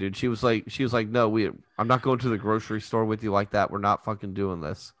the day, dude. She was like, no, I'm not going to the grocery store with you like that. We're not fucking doing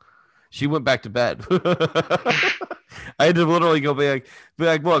this. She went back to bed. I had to literally go be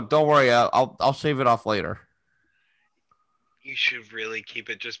like, look, don't worry, I'll shave it off later. You should really keep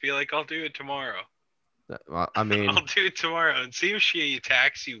it. Just be like, I'll do it tomorrow. I mean, I'll do it tomorrow and see if she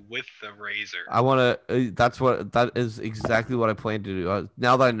attacks you with the razor. I want to. That is exactly what I plan to do.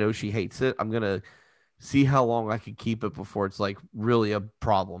 Now that I know she hates it, I'm gonna see how long I can keep it before it's like really a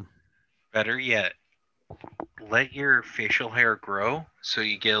problem. Better yet, let your facial hair grow so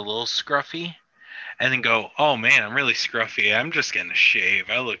you get a little scruffy, and then go, "Oh man, I'm really scruffy. I'm just gonna shave.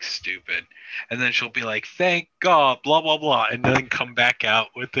 I look stupid." And then she'll be like, "Thank God," blah blah blah, and then come back out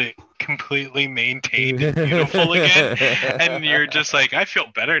with it completely maintained and beautiful again. And you're just like, "I feel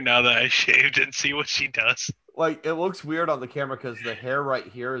better now that I shaved," and see what she does. Like, it looks weird on the camera because the hair right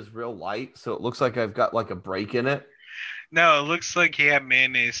here is real light, so it looks like I've got like a break in it. No, it looks like you have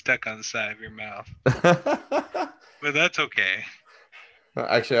mayonnaise stuck on the side of your mouth. But that's okay.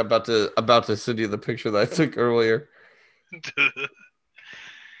 Actually, I'm about to send you the picture that I took earlier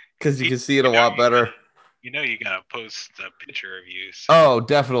because you can see it a lot better. You know, you gotta post a picture of you. So. Oh,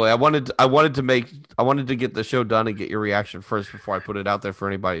 definitely. I wanted to get the show done and get your reaction first before I put it out there for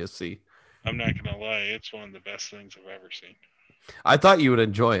anybody to see. I'm not gonna lie, it's one of the best things I've ever seen. I thought you would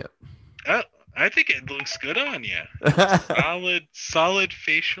enjoy it. I think it looks good on you. Solid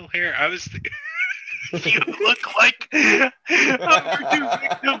facial hair. You look like a murder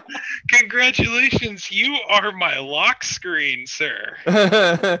victim. Congratulations, you are my lock screen, sir.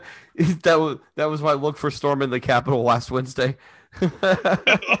 that was my look for storming the Capitol last Wednesday. Oh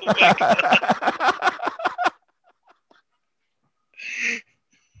my god.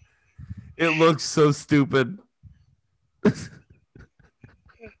 It looks so stupid.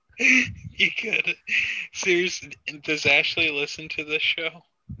 You could. Seriously, does Ashley listen to this show?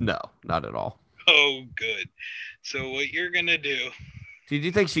 No, not at all. Oh, good. So what you're gonna do? Do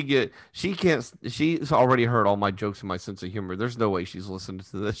you think she can't? She's already heard all my jokes and my sense of humor. There's no way she's listened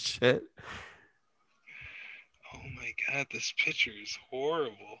to this shit. Oh my god, this picture is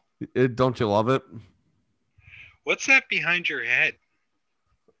horrible. Don't you love it? What's that behind your head?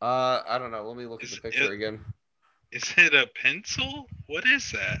 I don't know. Let me look at the picture again. Is it a pencil? What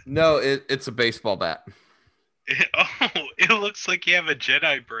is that? No, it's a baseball bat. It looks like you have a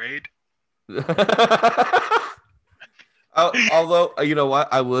Jedi braid. Although you know what,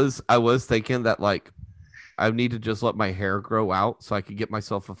 I was thinking that like I need to just let my hair grow out so I could get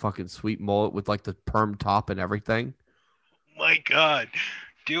myself a fucking sweet mullet with like the perm top and everything. My God,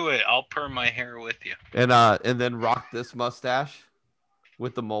 do it! I'll perm my hair with you. And then rock this mustache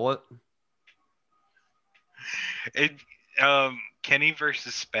with the mullet. It Kenny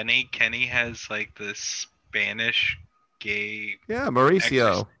versus Spenny. Kenny has like the Spanish gay. Yeah,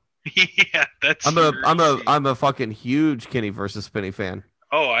 Mauricio. Yeah, that's. I'm a fucking huge Kenny versus Spinny fan.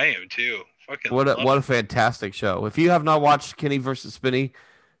 Oh, I am too. Fucking what a fantastic show! If you have not watched Kenny versus Spinny,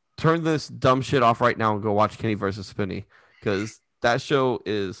 turn this dumb shit off right now and go watch Kenny versus Spinny because that show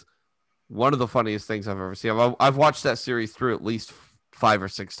is one of the funniest things I've ever seen. I've watched that series through at least 5 or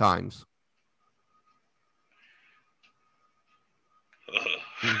 6 times.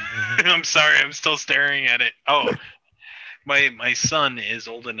 I'm sorry, I'm still staring at it. Oh. My son is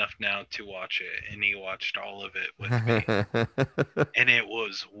old enough now to watch it, and he watched all of it with me, and it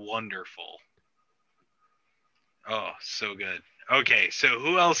was wonderful. Oh, so good. Okay, so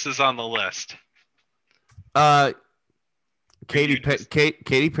who else is on the list?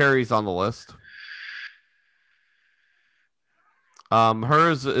 Katy Perry's on the list.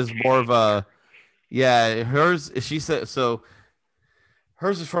 Hers is more of a she said so.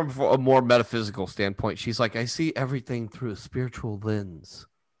 Hers is from a more metaphysical standpoint. She's like, I see everything through a spiritual lens.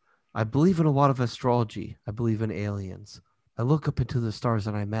 I believe in a lot of astrology. I believe in aliens. I look up into the stars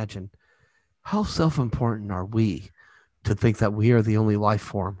and I imagine, how self-important are we to think that we are the only life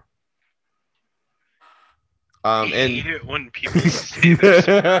form? I hate it when people say they're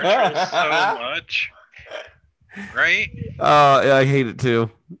spiritual so much. Right? I hate it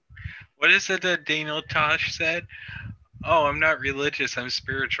too. What is it that Daniel Tosh said? Oh, I'm not religious, I'm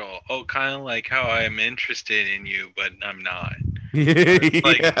spiritual. Oh, kind of like how I'm interested in you, but I'm not.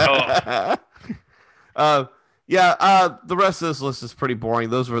 Like, oh. The rest of this list is pretty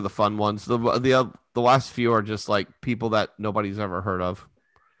boring. Those were the fun ones. The last few are just like people that nobody's ever heard of.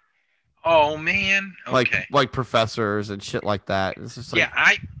 Oh man. Okay. Like professors and shit like that. It's just like,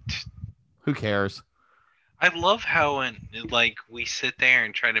 who cares? I love how like we sit there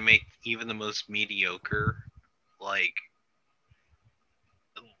and try to make even the most mediocre like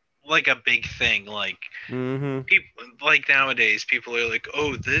a big thing, like people like nowadays people are like,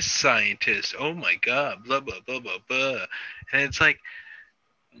 oh, this scientist, oh my god, blah blah blah blah blah, and it's like,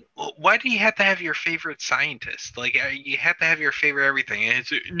 why do you have to have your favorite scientist? Like, you have to have your favorite everything, and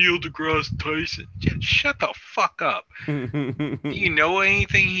it's Neil deGrasse Tyson. Shut the fuck up. Do you know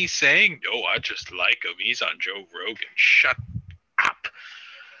anything he's saying? No, I just like him. He's on Joe Rogan. Shut up.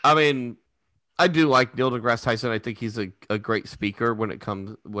 I mean, I do like Neil deGrasse Tyson. I think he's a great speaker when it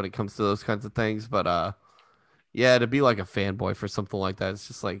comes to those kinds of things. But to be like a fanboy for something like that, it's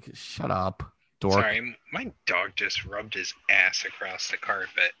just like, shut up, dork. Sorry, my dog just rubbed his ass across the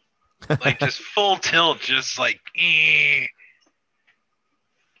carpet, like just full tilt, just like.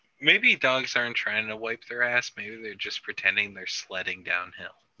 Maybe dogs aren't trying to wipe their ass. Maybe they're just pretending they're sledding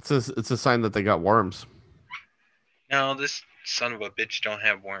downhill. It's a sign that they got worms. No, this son of a bitch don't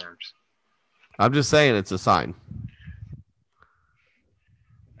have worms. I'm just saying it's a sign.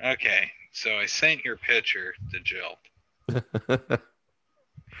 Okay, so I sent your picture to Jill.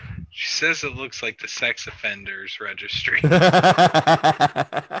 She says it looks like the sex offenders registry.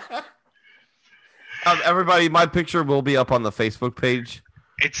 Everybody, my picture will be up on the Facebook page.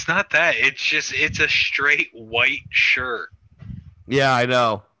 It's not that. It's a straight white shirt. Yeah, I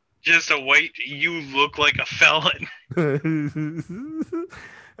know. Just a white. You look like a felon.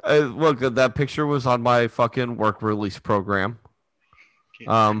 Look, that picture was on my fucking work release program.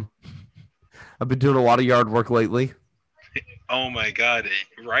 I've been doing a lot of yard work lately. Oh my god!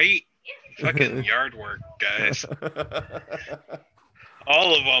 Right? Fucking yard work, guys.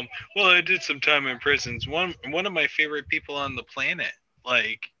 All of them. Well, I did some time in prisons. One of my favorite people on the planet.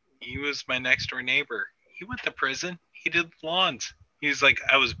 Like, he was my next door neighbor. He went to prison. He did lawns. He's like,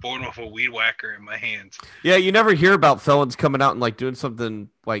 I was born with a weed whacker in my hands. Yeah, you never hear about felons coming out and like doing something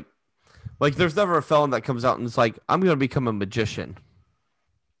like there's never a felon that comes out and is like, I'm going to become a magician.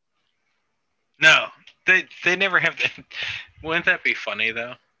 No, they never have that. Wouldn't that be funny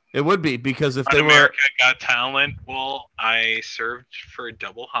though? It would be, because if On they America Got Talent, well, I served for a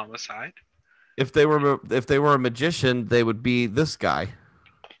double homicide. if they were a magician, they would be this guy.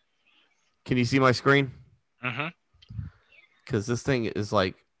 Can you see my screen? Mm-hmm. Because this thing is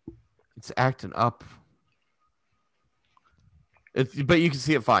like, it's acting up. But you can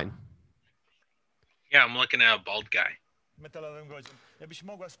see it fine. Yeah, I'm looking at a bald guy.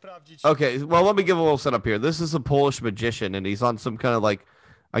 Okay, well, let me give a little setup here. This is a Polish magician, and he's on some kind of like,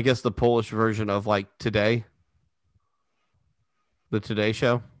 I guess the Polish version of like Today. The Today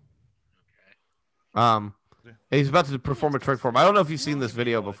Show. And he's about to perform a trick for him. I don't know if you've seen this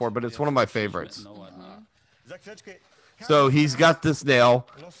video before, but it's one of my favorites. So he's got this nail,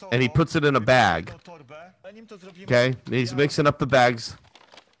 and he puts it in a bag. Okay, and he's mixing up the bags.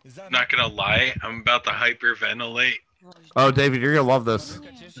 Not gonna lie, I'm about to hyperventilate. Oh, David, you're gonna love this.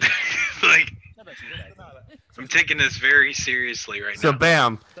 Like, I'm taking this very seriously right So now.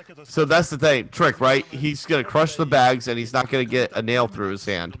 bam. So that's the thing, trick, right? He's gonna crush the bags, and he's not gonna get a nail through his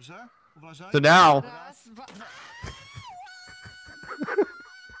hand. So now.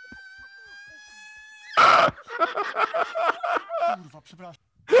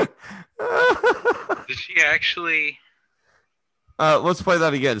 Did she actually? Let's play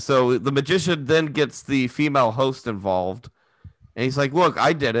that again. So the magician then gets the female host involved, and he's like, "Look,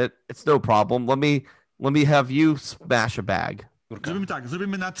 I did it. It's no problem. Let me have you smash a bag." Zrobimy tak,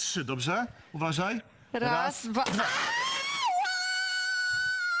 zrobimy na 3, dobrze? Uważaj. Raz, dwa.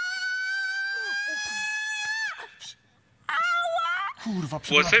 Kurwa, Was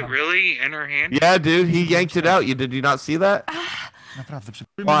przepraszam. it really in her hand? Yeah, dude, he yanked it out. Did you not see that? Naprawdę,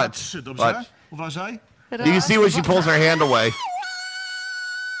 zrobimy na Watch, 3, dobrze? watch. Uważaj. You can see when she pulls her hand away.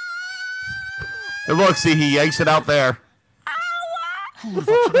 And look, see, he yanks it out there. Kurwa,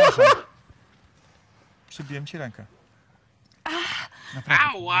 przepraszam. Przybiłem ci rękę.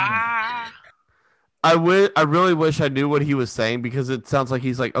 Ow! I really wish I knew what he was saying, because it sounds like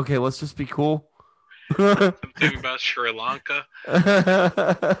he's like, okay, let's just be cool. Something about Sri Lanka.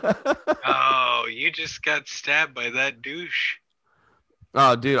 Oh, you just got stabbed by that douche.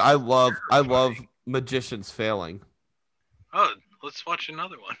 Oh, dude, I love magicians failing. Oh, let's watch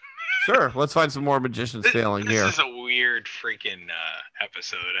another one. Sure, let's find some more magicians failing here. This is a weird freaking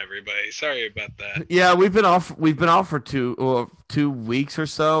episode, everybody. Sorry about that. Yeah, we've been off for 2 weeks or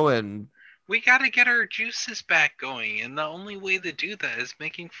so, and We gotta get our juices back going, and the only way to do that is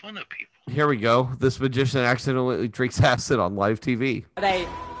making fun of people. here we go. This magician accidentally drinks acid on live TV. Ở đây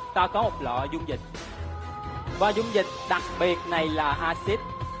ta có một lọ dung dịch. Và dung dịch đặc biệt này là axit.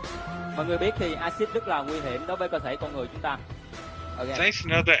 Mọi người biết thì axit rất là nguy hiểm đối với cơ thể con người chúng ta. It's nice to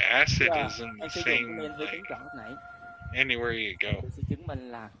know that acid Giờ, isn't em the sẽ dùng same men vi like, chứng chọn lúc nãy. anywhere you go. Tôi sẽ chứng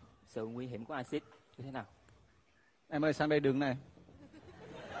minh là sự nguy hiểm của axit như thế nào. Em ơi, sang đây đứng này.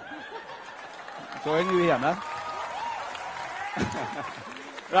 Chỗ ấy nguy hiểm lắm.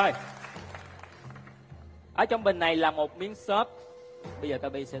 Rồi. Ở trong bình này là một miếng xốp. Bây giờ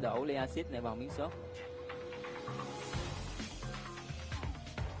Tabi sẽ đổ ly axit này vào miếng xốp.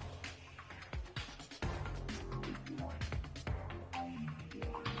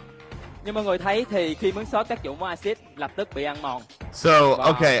 Như mọi người thấy thì khi miếng xốp tác dụng với axit lập tức bị ăn mòn. So, Và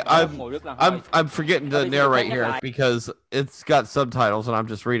okay, có một mùi rất là hôi. I'm forgetting to narrate here because it's got subtitles and I'm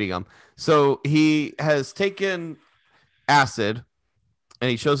just reading them. So he has taken acid and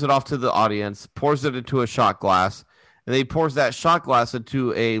he shows it off to the audience, pours it into a shot glass, and then he pours that shot glass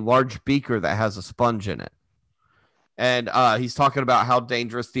into a large beaker that has a sponge in it. And he's talking about how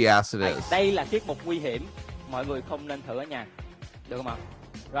dangerous the acid is. Đây là tiết mục nguy hiểm, mọi người không nên thử ở nhà. Được không ạ?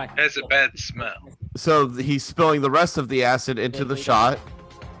 Rồi. Has a bad smell. So he's spilling the rest of the acid into the shot.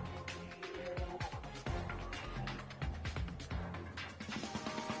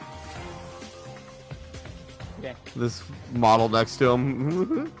 Okay. This model next to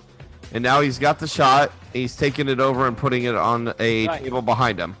him. And now he's got the shot. He's taking it over and putting it on a Right. table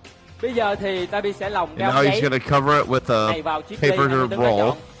behind him. Bây giờ thì Tabi sẽ lồng And cái now ống he's giấy going to cover it with này a vào chiếc ly paper anh Tuấn đã roll.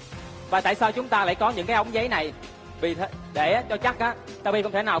 chọn. Và tại sao chúng ta lại có những cái ống giấy này? Vì thế, để cho chắc á, Tabi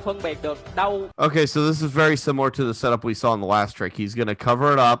không thể nào phân biệt được đâu. Okay, so this is very similar to the setup we saw in the last trick. He's going to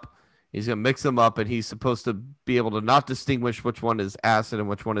cover it up. He's going to mix them up, and he's supposed to be able to not distinguish which one is acid and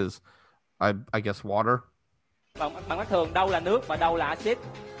which one is I guess water. Bằng mắt thường đâu là nước và đâu là axit,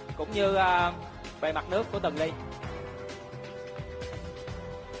 cũng như bề mặt nước của từng ly.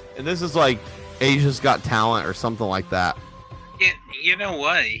 And this is like Asia's Got Talent or something like that. Yeah, you know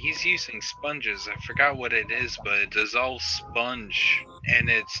what? He's using sponges. I forgot what it is, but it dissolves sponge, and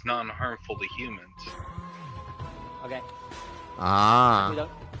it's non-harmful to humans. Ok. Ah.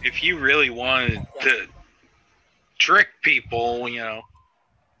 If you really wanted to trick people, you know.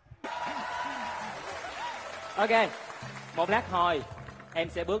 Ok. Một lát hồi em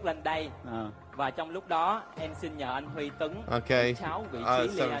sẽ bước lên đây. Và trong lúc đó em xin nhờ anh Huy Tấn Okay. cháu vị trí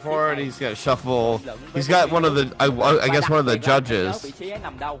ly Step axit forward. này. He's gonna shuffle. He's got one of the. I guess one of the Nhớ judges. vị trí ấy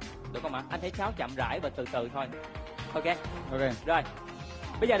nằm đâu, được không ạ? Anh thấy cháu chậm rãi và từ từ thôi. Ok. Ok. Rồi.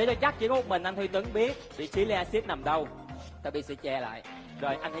 Bây giờ để cho chắc chỉ có một mình anh Huy Tấn biết vị trí ly axit nằm đâu. Tabi sẽ che lại.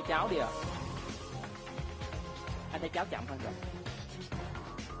 Rồi anh thấy cháu đi ạ. Anh thấy cháu chậm hơn rồi.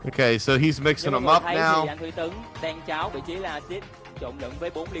 Okay, so he's mixing Như them mọi up người thấy now. thì anh Huy Tấn đang cháo vị trí là axit trộn lẫn với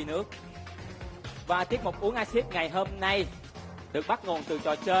 4 ly nước. Và tiết mục uống axit ngày hôm nay được bắt nguồn từ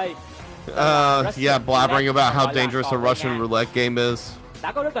trò chơi. Yeah, blabbering about how dangerous a Russian roulette game is.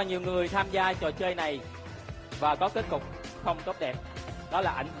 Đã có rất là nhiều người tham gia trò chơi này và có kết cục không tốt đẹp, đó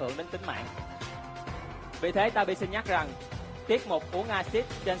là ảnh hưởng đến tính mạng. Vì thế Tabi xin nhắc rằng tiết mục uống axit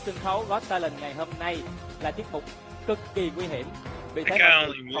trên sân khấu Got Talent ngày hôm nay là tiết mục cực kỳ nguy hiểm. Vì thế mọi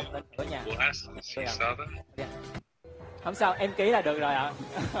người không nên ở nhà. Không sao, em ký là được rồi ạ.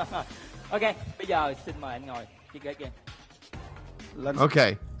 Ok, bây giờ xin mời anh ngồi chiếc ghế kia.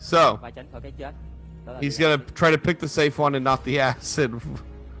 Okay, so Và tránh khỏi cái chết. he's gonna try to pick the safe one and not the acid.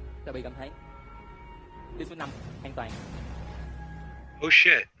 Tabi cảm thấy. Đi số 5, an toàn. Oh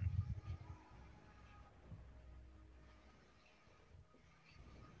shit.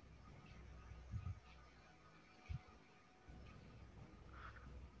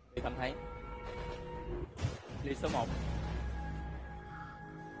 Đi cảm thấy. Ly số 1.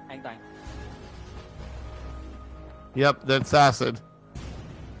 An toàn. Yep, that's acid.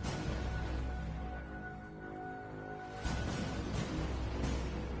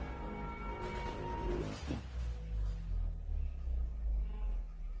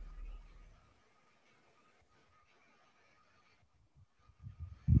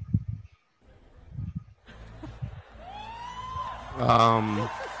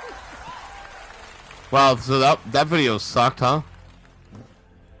 Wow, so that video sucked, huh?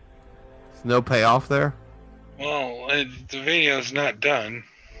 There's no payoff there. Well, the video's not done.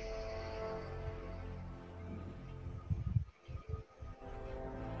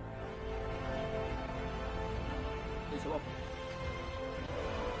 Ly số 1.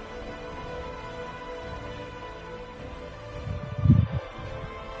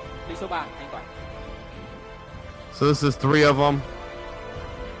 Ly số 3, an toàn. So this is 3 of them.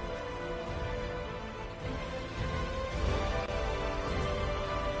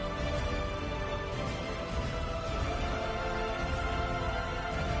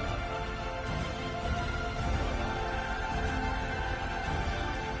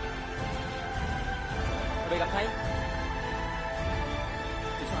 Tabi cảm thấy.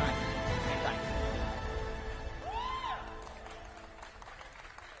 Ly số 2, an toàn.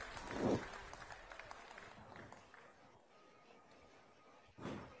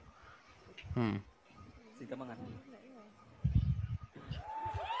 Xin cảm ơn anh.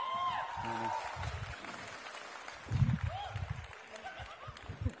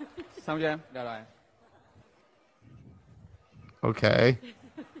 Xong chưa em? Rồi rồi. Okay.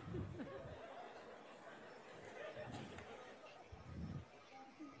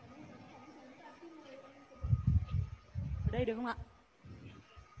 Ở đây được không ạ?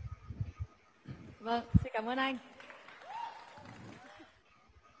 Vâng, xin cảm ơn anh.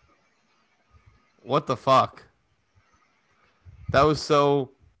 What the fuck? That was so.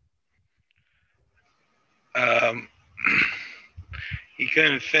 He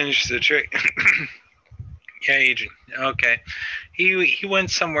couldn't finish the trick. Yeah, Agent. Okay, he went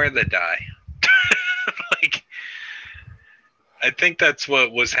somewhere to die. Like, I think that's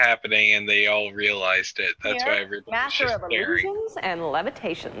what was happening, and they all realized it. That's why everybody was Master just of staring. illusions and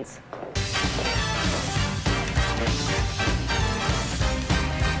levitations.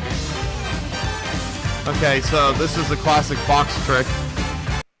 Okay, so this is a classic box trick.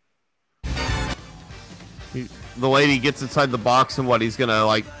 The lady gets inside the box, and what, he's gonna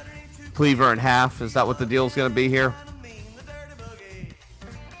like cleave her in half? Is that what the deal's gonna be here?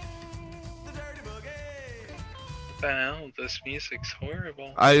 What the hell? This music's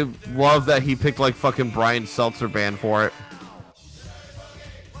horrible. I love that he picked like fucking Brian Seltzer band for it.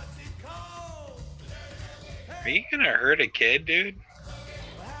 Are you gonna hurt a kid, dude?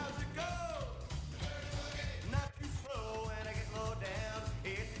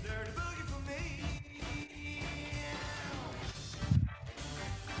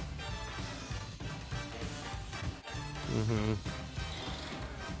 Mm-hmm.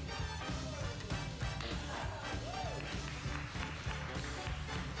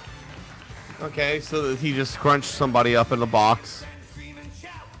 Okay, so that he just crunched somebody up in the box.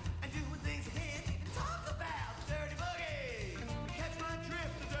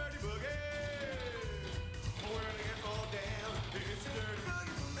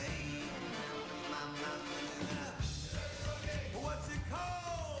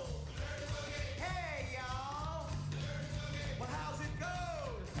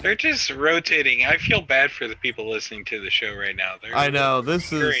 They're just rotating. I feel bad for the people listening to the show right now. They're I know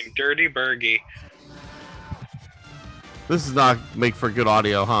this is Dirty Burgie. This is not make for good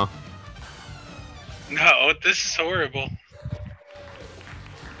audio, huh? No, this is horrible.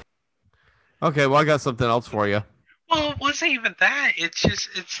 Okay, well I got something else for you. Well, it wasn't even that.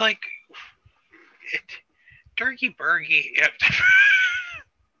 It's like Dirty Burgie.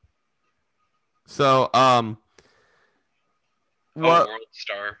 So, what? World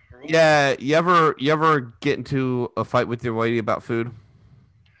Star. Yeah, you ever get into a fight with your lady about food?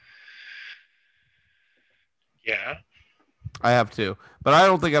 Yeah. I have too, but I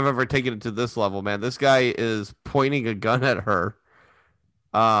don't think I've ever taken it to this level, man. This guy is pointing a gun at her.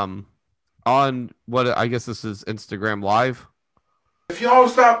 On what I guess this is Instagram Live. If y'all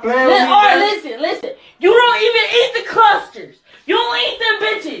stop playing with me, alright, listen. You don't even eat the clusters. You don't eat them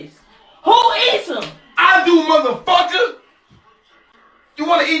bitches. Who eats them? I do, motherfucker. You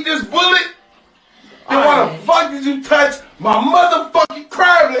want to eat this bullet? Then why the fuck did you touch my motherfucking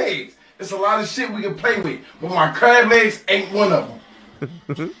crab legs? There's a lot of shit we can play with, but my crab legs ain't one of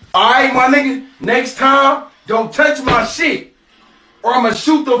them. Alright, my nigga, next time, don't touch my shit, or I'ma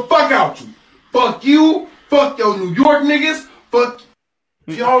shoot the fuck out you. Fuck you, fuck your New York niggas, fuck.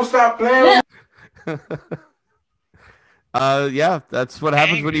 If y'all stop playing with Yeah, that's what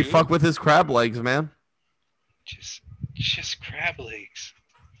happens when you fuck with his crab legs, man. Just crab legs.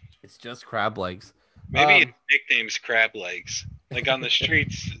 It's just crab legs. Maybe his nickname's Crab Legs. Like on the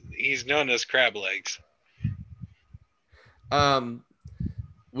streets, he's known as Crab Legs.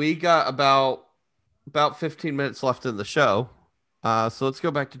 We got about 15 minutes left in the show. So let's go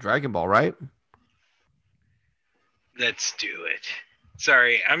back to Dragon Ball, right? Let's do it.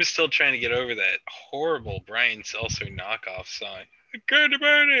 Sorry, I'm still trying to get over that horrible Brian Seltzer knockoff song. Good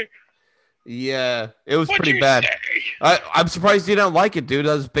morning. Yeah, it was pretty bad. I'm surprised you don't like it, dude.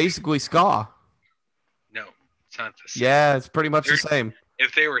 That was basically ska. No, it's not the same. Yeah, it's pretty much the same.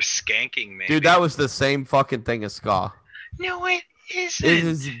 If they were skanking, maybe. Dude, that was the same fucking thing as ska. No, it isn't. It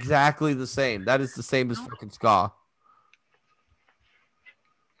is exactly the same. That is the same as fucking ska.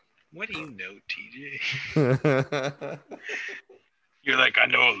 What do you know, TJ? You're like, I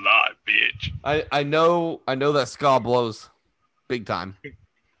know a lot, bitch. I know that ska blows big time.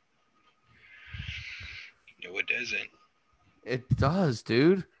 No, it doesn't. It does,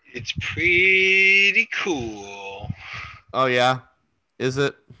 dude. It's pretty cool. Oh yeah, is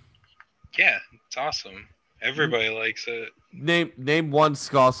it? Yeah, it's awesome. Everybody likes it. Name one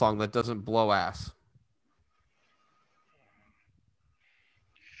ska song that doesn't blow ass.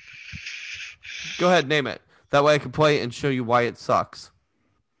 Go ahead, name it. That way I can play it and show you why it sucks.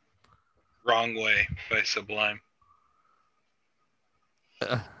 Wrong Way by Sublime.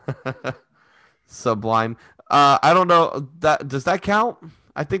 Sublime. I don't know. Does that count?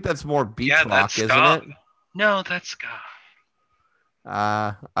 I think that's more beach rock, isn't it? No, that's ska.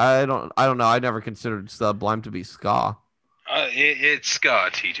 I don't know. I never considered Sublime to be ska. It's ska,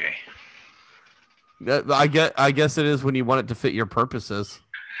 TJ. I guess it is when you want it to fit your purposes.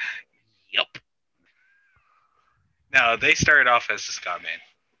 Yep. No, they started off as a ska band.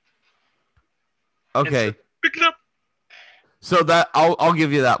 Okay. Pick it up. So that I'll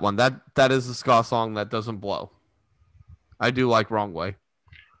give you that one. That is a ska song that doesn't blow. I do like Wrong Way.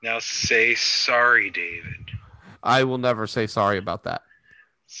 Now say sorry, David. I will never say sorry about that.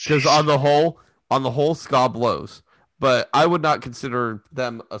 Because on the whole, ska blows. But I would not consider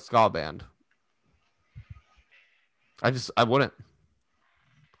them a ska band. I wouldn't.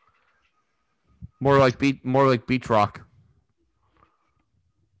 More like beach rock.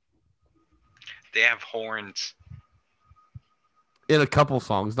 They have horns. In a couple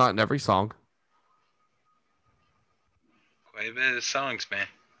songs, not in every song. Quite a bit of songs, man.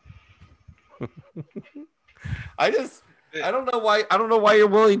 I don't know why you're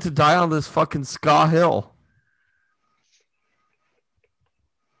willing to die on this fucking ska hill.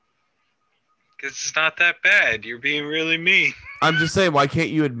 Because it's not that bad. You're being really mean. I'm just saying, why can't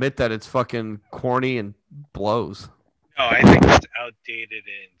you admit that it's fucking corny and blows? No, I think it's outdated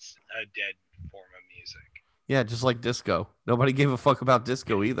and a dead form of music. Yeah, just like disco. Nobody gave a fuck about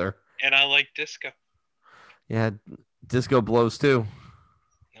disco either. And I like disco. Yeah, Disco blows too.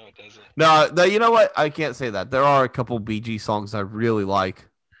 No, it doesn't. No, you know what? I can't say that. There are a couple BG songs I really like.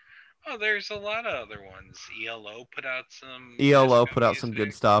 Oh, there's a lot of other ones. ELO put out some ELO disco put out some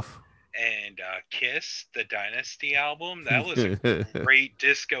good stuff. And Kiss, the Dynasty album, that was a great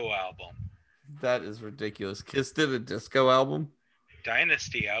disco album. That is ridiculous. Kiss did a disco album?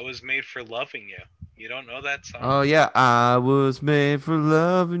 Dynasty, I Was Made for Loving You. You don't know that song? Oh, yeah. I was made for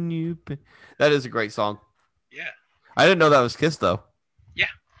loving you. That is a great song. Yeah. I didn't know that was Kiss, though. Yeah.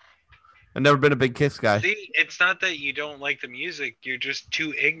 I've never been a big Kiss guy. See, it's not that you don't like the music. You're just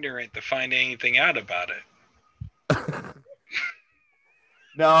too ignorant to find anything out about it.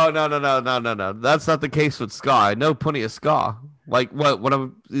 No. That's not the case with ska. I know plenty of ska. Like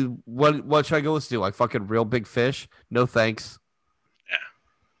what should I go listen to? Like fucking Real Big Fish? No thanks.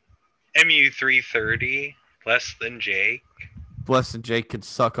 Yeah. MU330, Less Than Jake. Less Than Jake could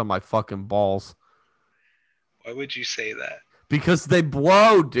suck on my fucking balls. Why would you say that? Because they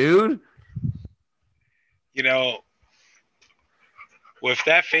blow, dude. You know, with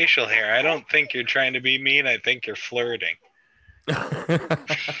that facial hair, I don't think you're trying to be mean. I think you're flirting.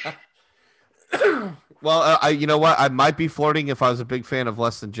 Well, you know what? I might be flirting if I was a big fan of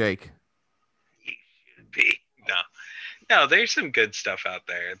Less Than Jake. You should be. No, there's some good stuff out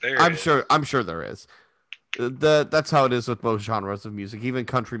there. I'm sure there is. That's how it is with most genres of music, even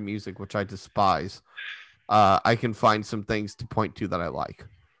country music, which I despise. I can find some things to point to that I like.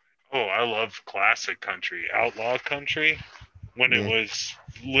 Oh, I love classic country, outlaw country, when it was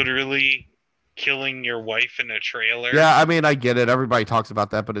literally killing your wife in a trailer. Yeah, I mean, I get it. Everybody talks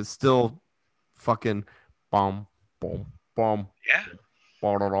about that, but it's still fucking boom, boom, boom. Yeah.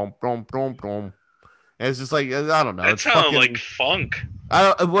 Boom, boom, boom, boom. And it's just like, I don't know. That it's sounds fucking, like funk.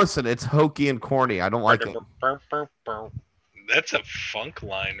 Listen, it's hokey and corny. I don't like it. That's a funk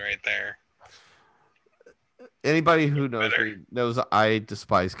line right there. Anybody who knows me knows I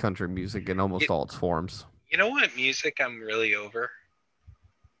despise country music in almost all its forms. You know what music I'm really over?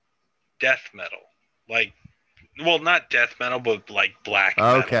 Death metal. Like, well, not death metal, but like black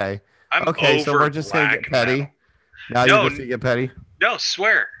metal. Okay. I'm okay, over so we're just gonna get petty. metal. Now you're just gonna get petty. No,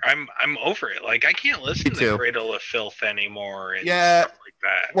 swear. I'm over it. Like, I can't listen to Cradle of Filth anymore and stuff like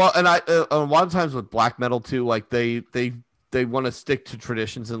that. Well, and a lot of times with black metal too, like they want to stick to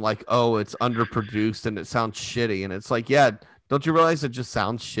traditions and like, oh, it's underproduced and it sounds shitty, and it's like, yeah, don't you realize it just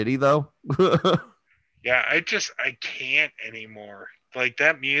sounds shitty though? Yeah, I can't anymore. Like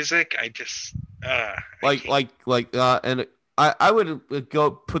that music, I just and I would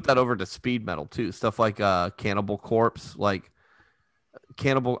go put that over to speed metal too, stuff like Cannibal Corpse, like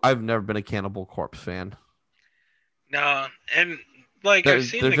Cannibal. I've never been a Cannibal Corpse fan. No, and like they're I've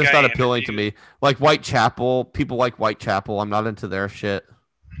seen just guy not appealing to me. Like Whitechapel, people like Whitechapel. I'm not into their shit.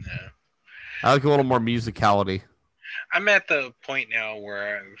 No. I like a little more musicality. I'm at the point now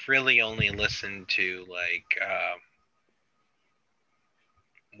where I really only listen to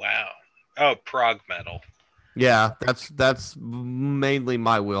prog metal. Yeah, that's mainly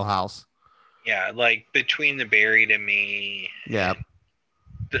my wheelhouse. Yeah, like Between the Buried and Me. Yeah.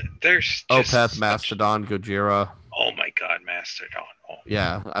 There's Opeth, Mastodon, Gojira. Oh my God, Mastodon. Oh.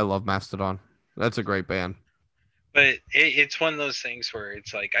 Yeah, I love Mastodon. That's a great band. But it's one of those things where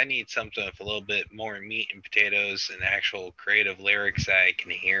it's like I need something with a little bit more meat and potatoes and actual creative lyrics that I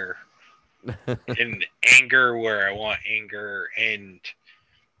can hear. And anger where I want anger, and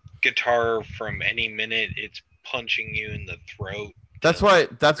guitar from any minute it's punching you in the throat. That's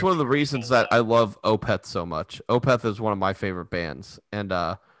one of the reasons that I love Opeth so much. Opeth is one of my favorite bands, and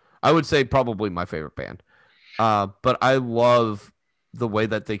I would say probably my favorite band. But I love the way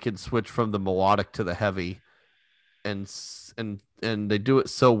that they can switch from the melodic to the heavy, and they do it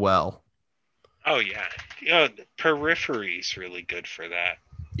so well. Oh yeah, Periphery's really good for that.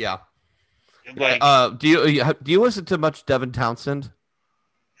 Yeah. Like, do you listen to much Devin Townsend?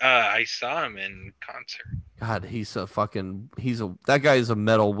 I saw him in concert. God, that guy is a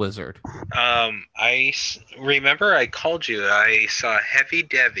metal wizard. I remember I called you. I saw Heavy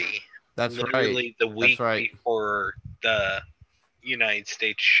Devi. That's literally right. The week before the United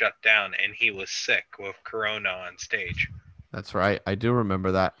States shut down, and he was sick with Corona on stage. That's right. I do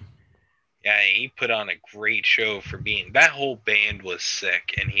remember that. Yeah, he put on a great show for being. That whole band was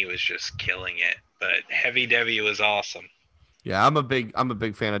sick, and he was just killing it. But Heavy Devi was awesome. Yeah, I'm a big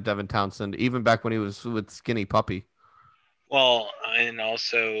fan of Devin Townsend, even back when he was with Skinny Puppy. Well, and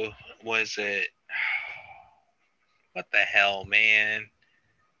also, was it... What the hell, man?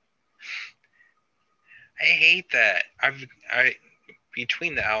 I hate that.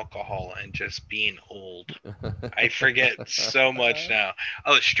 between the alcohol and just being old, I forget so much now.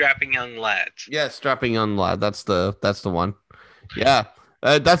 Oh, Strapping Young Lads. Yeah, Strapping Young Lad. That's the one. Yeah,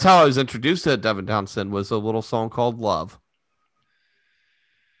 that's how I was introduced to Devin Townsend. Was a little song called "Love."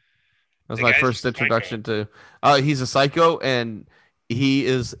 That was The my guy's a first psycho. introduction to. He's a psycho, and he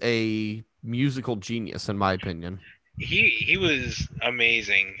is a musical genius, in my opinion. He was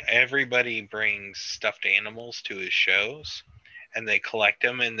amazing. Everybody brings stuffed animals to his shows, and they collect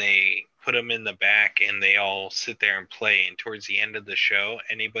them and they put them in the back, and they all sit there and play. And towards the end of the show,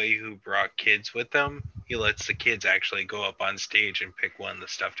 anybody who brought kids with them, he lets the kids actually go up on stage and pick one of the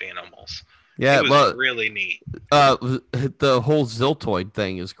stuffed animals. Yeah, It was well, really neat. the whole Ziltoid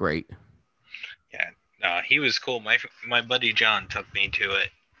thing is great. Yeah, he was cool. My buddy John took me to it,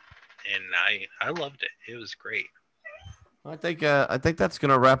 and I loved it. It was great. I think that's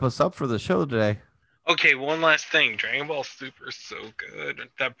gonna wrap us up for the show today. Okay, one last thing. Dragon Ball Super is so good.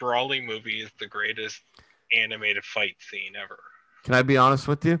 That Brawly movie is the greatest animated fight scene ever. Can I be honest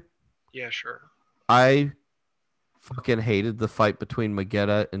with you? Yeah, sure. I fucking hated the fight between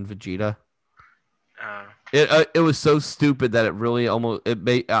Vegeta and Vegeta. It was so stupid that it really almost it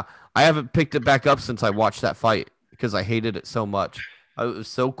made. I haven't picked it back up since I watched that fight because I hated it so much. It was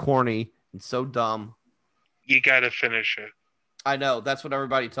so corny and so dumb. You gotta finish it. I know that's what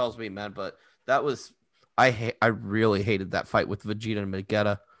everybody tells me, man. But that was I really hated that fight with Vegeta and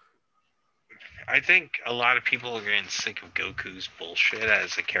Vegeta. I think a lot of people are getting sick of Goku's bullshit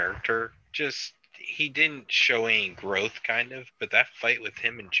as a character. Just he didn't show any growth, kind of. But that fight with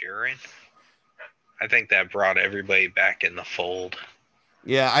him and Jiren, I think that brought everybody back in the fold.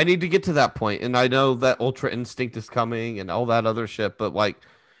 Yeah, I need to get to that point, and I know that Ultra Instinct is coming and all that other shit. But like,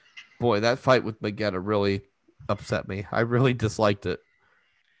 boy, that fight with Vegeta really upset me. I really disliked it.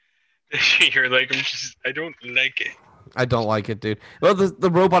 You're like, I don't like it. I don't like it, dude. Well,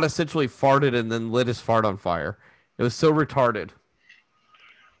 the robot essentially farted and then lit his fart on fire. It was so retarded.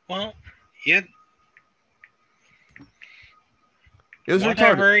 Well, yeah. It was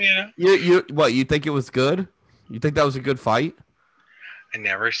Whatever, retarded. You what? You think it was good? You think that was a good fight? I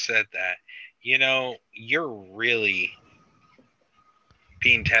never said that. You know, you're really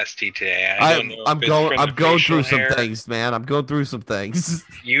being testy today. I'm going through some things, man. I'm going through some things.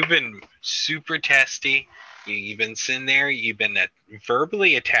 You've been super testy. You've been sitting there. You've been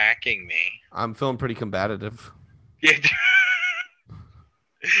verbally attacking me. I'm feeling pretty combative. Yeah.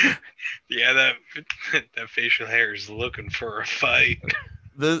 Yeah, that facial hair is looking for a fight.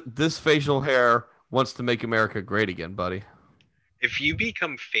 This facial hair wants to make America great again, buddy. If you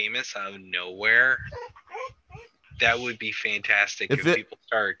become famous out of nowhere, that would be fantastic if people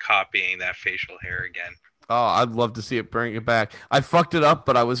started copying that facial hair again. Oh, I'd love to see it bring it back. I fucked it up,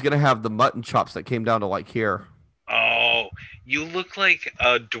 but I was gonna have the mutton chops that came down to like here. Oh, you look like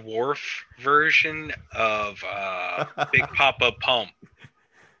a dwarf version of Big Papa Pump.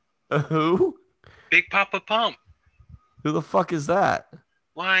 Who? Big Papa Pump. Who the fuck is that?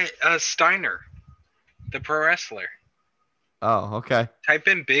 Why, Steiner, the pro wrestler. Oh, okay. Type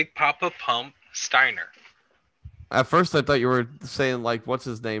in Big Papa Pump Steiner. At first, I thought you were saying like, what's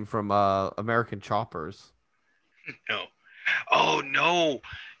his name from American Choppers? No. Oh no,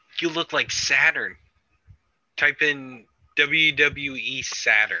 you look like Saturn. Type in WWE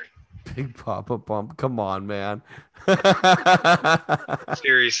Saturn. Big Papa Pump. Come on, man.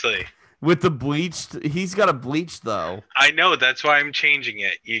 Seriously. With the bleached, he's got a bleach though. I know, that's why I'm changing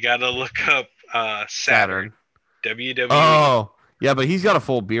it. You gotta look up Saturn. WWE. Oh, yeah, but he's got a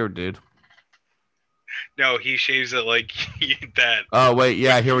full beard, dude. No, he shaves it like that. Oh wait,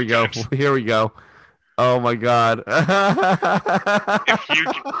 yeah, here we go. Here we go. Oh my god.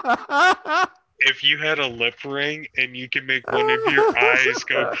 If you had a lip ring and you can make one of your eyes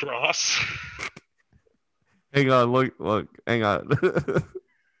go cross. Hang on, look, hang on.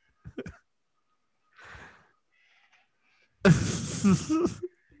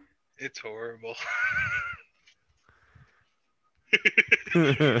 It's horrible.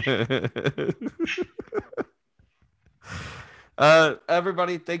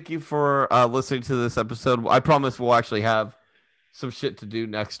 Everybody, thank you for listening to this episode. I promise we'll actually have some shit to do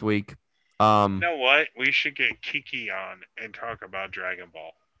next week. You know what? We should get Kiki on and talk about Dragon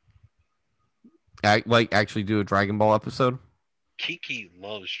Ball. Actually do a Dragon Ball episode? Kiki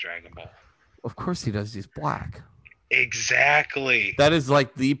loves Dragon Ball. Of course he does. He's black. Exactly. That is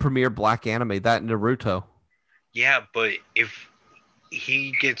like the premier black anime, that and Naruto. Yeah, but if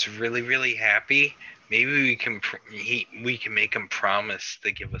he gets really, really happy, maybe we can make him promise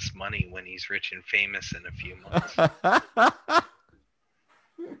to give us money when he's rich and famous in a few months.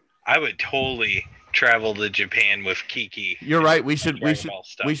 I would totally travel to Japan with Kiki. You're right. We should Ball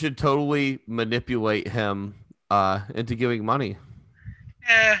stuff. totally manipulate him into giving money.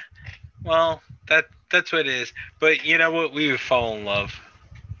 Well, that's what it is. But you know what? We would fall in love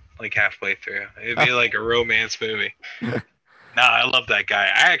like halfway through. It'd be like a romance movie. No, I love that guy.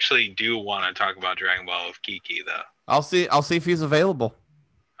 I actually do want to talk about Dragon Ball with Kiki, though. I'll see if he's available.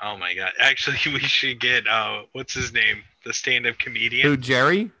 Oh my god! Actually, we should get what's his name? The stand-up comedian. Who,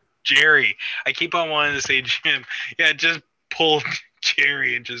 Jerry? Jerry. I keep on wanting to say Jim. Yeah, just pull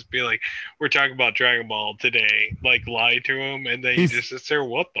Jerry and just be like, "We're talking about Dragon Ball today." Like, lie to him, and then he just sits there.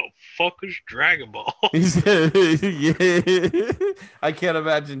 What the fuck is Dragon Ball? I can't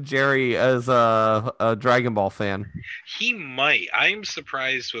imagine Jerry as a Dragon Ball fan. He might. I'm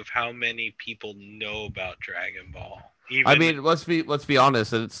surprised with how many people know about Dragon Ball. I mean, let's be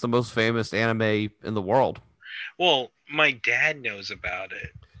honest. It's the most famous anime in the world. Well, my dad knows about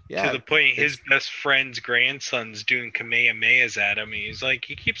it. Yeah, to the point his best friend's grandson's doing Kamehamehas at him. He's like,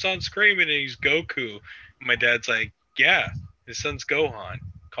 he keeps on screaming and he's Goku. My dad's like, yeah, his son's Gohan.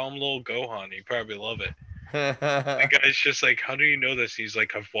 Call him little Gohan. He'd probably love it. The guy's just like, how do you know this? He's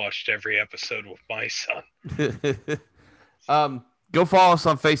like, I've watched every episode with my son. Go follow us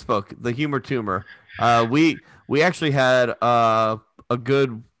on Facebook, The Humor Tumor. We actually had a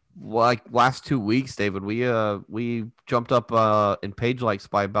good last 2 weeks, David. We jumped up in page likes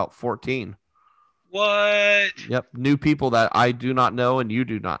by about 14. What? Yep, new people that I do not know and you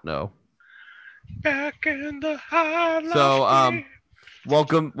do not know. Back in the high So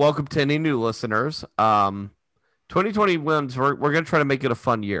welcome to any new listeners. 2021's we're gonna try to make it a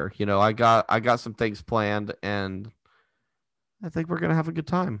fun year. You know, I got some things planned and I think we're gonna have a good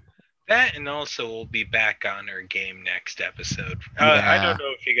time. That, and also we'll be back on our game next episode. Yeah. I don't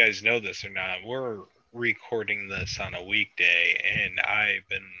know if you guys know this or not. We're recording this on a weekday, and I've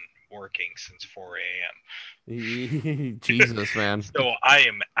been working since 4 a.m. Jesus, man. So I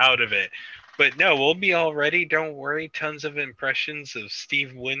am out of it. But no, we'll be all ready. Don't worry. Tons of impressions of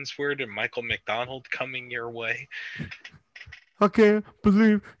Steve Winsford and Michael McDonald coming your way. I can't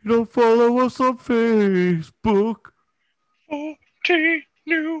believe you don't follow us on Facebook. 14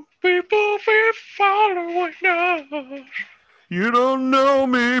 new people been following us. You don't know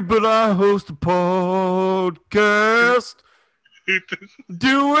me, but I host a podcast.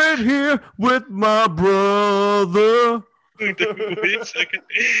 Do it here with my brother. Wait a second.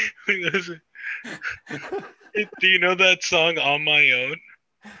 Do you know that song, On My Own?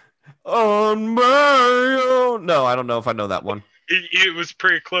 On my own. No, I don't know if I know that one. It was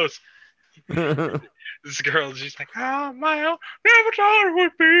pretty close. This girl, she's like, on my own, never thought it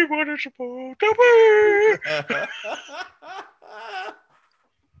would be what it's supposed to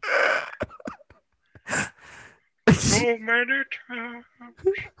be. So many times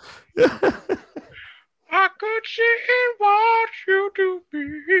I could see and watch you to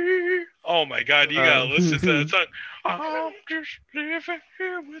be. Oh my god, you gotta listen to that song. I'm just living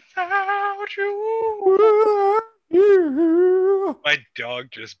here without you. My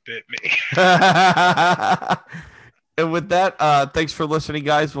dog just bit me. And with that, thanks for listening,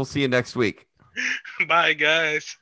 guys. We'll see you next week. Bye, guys.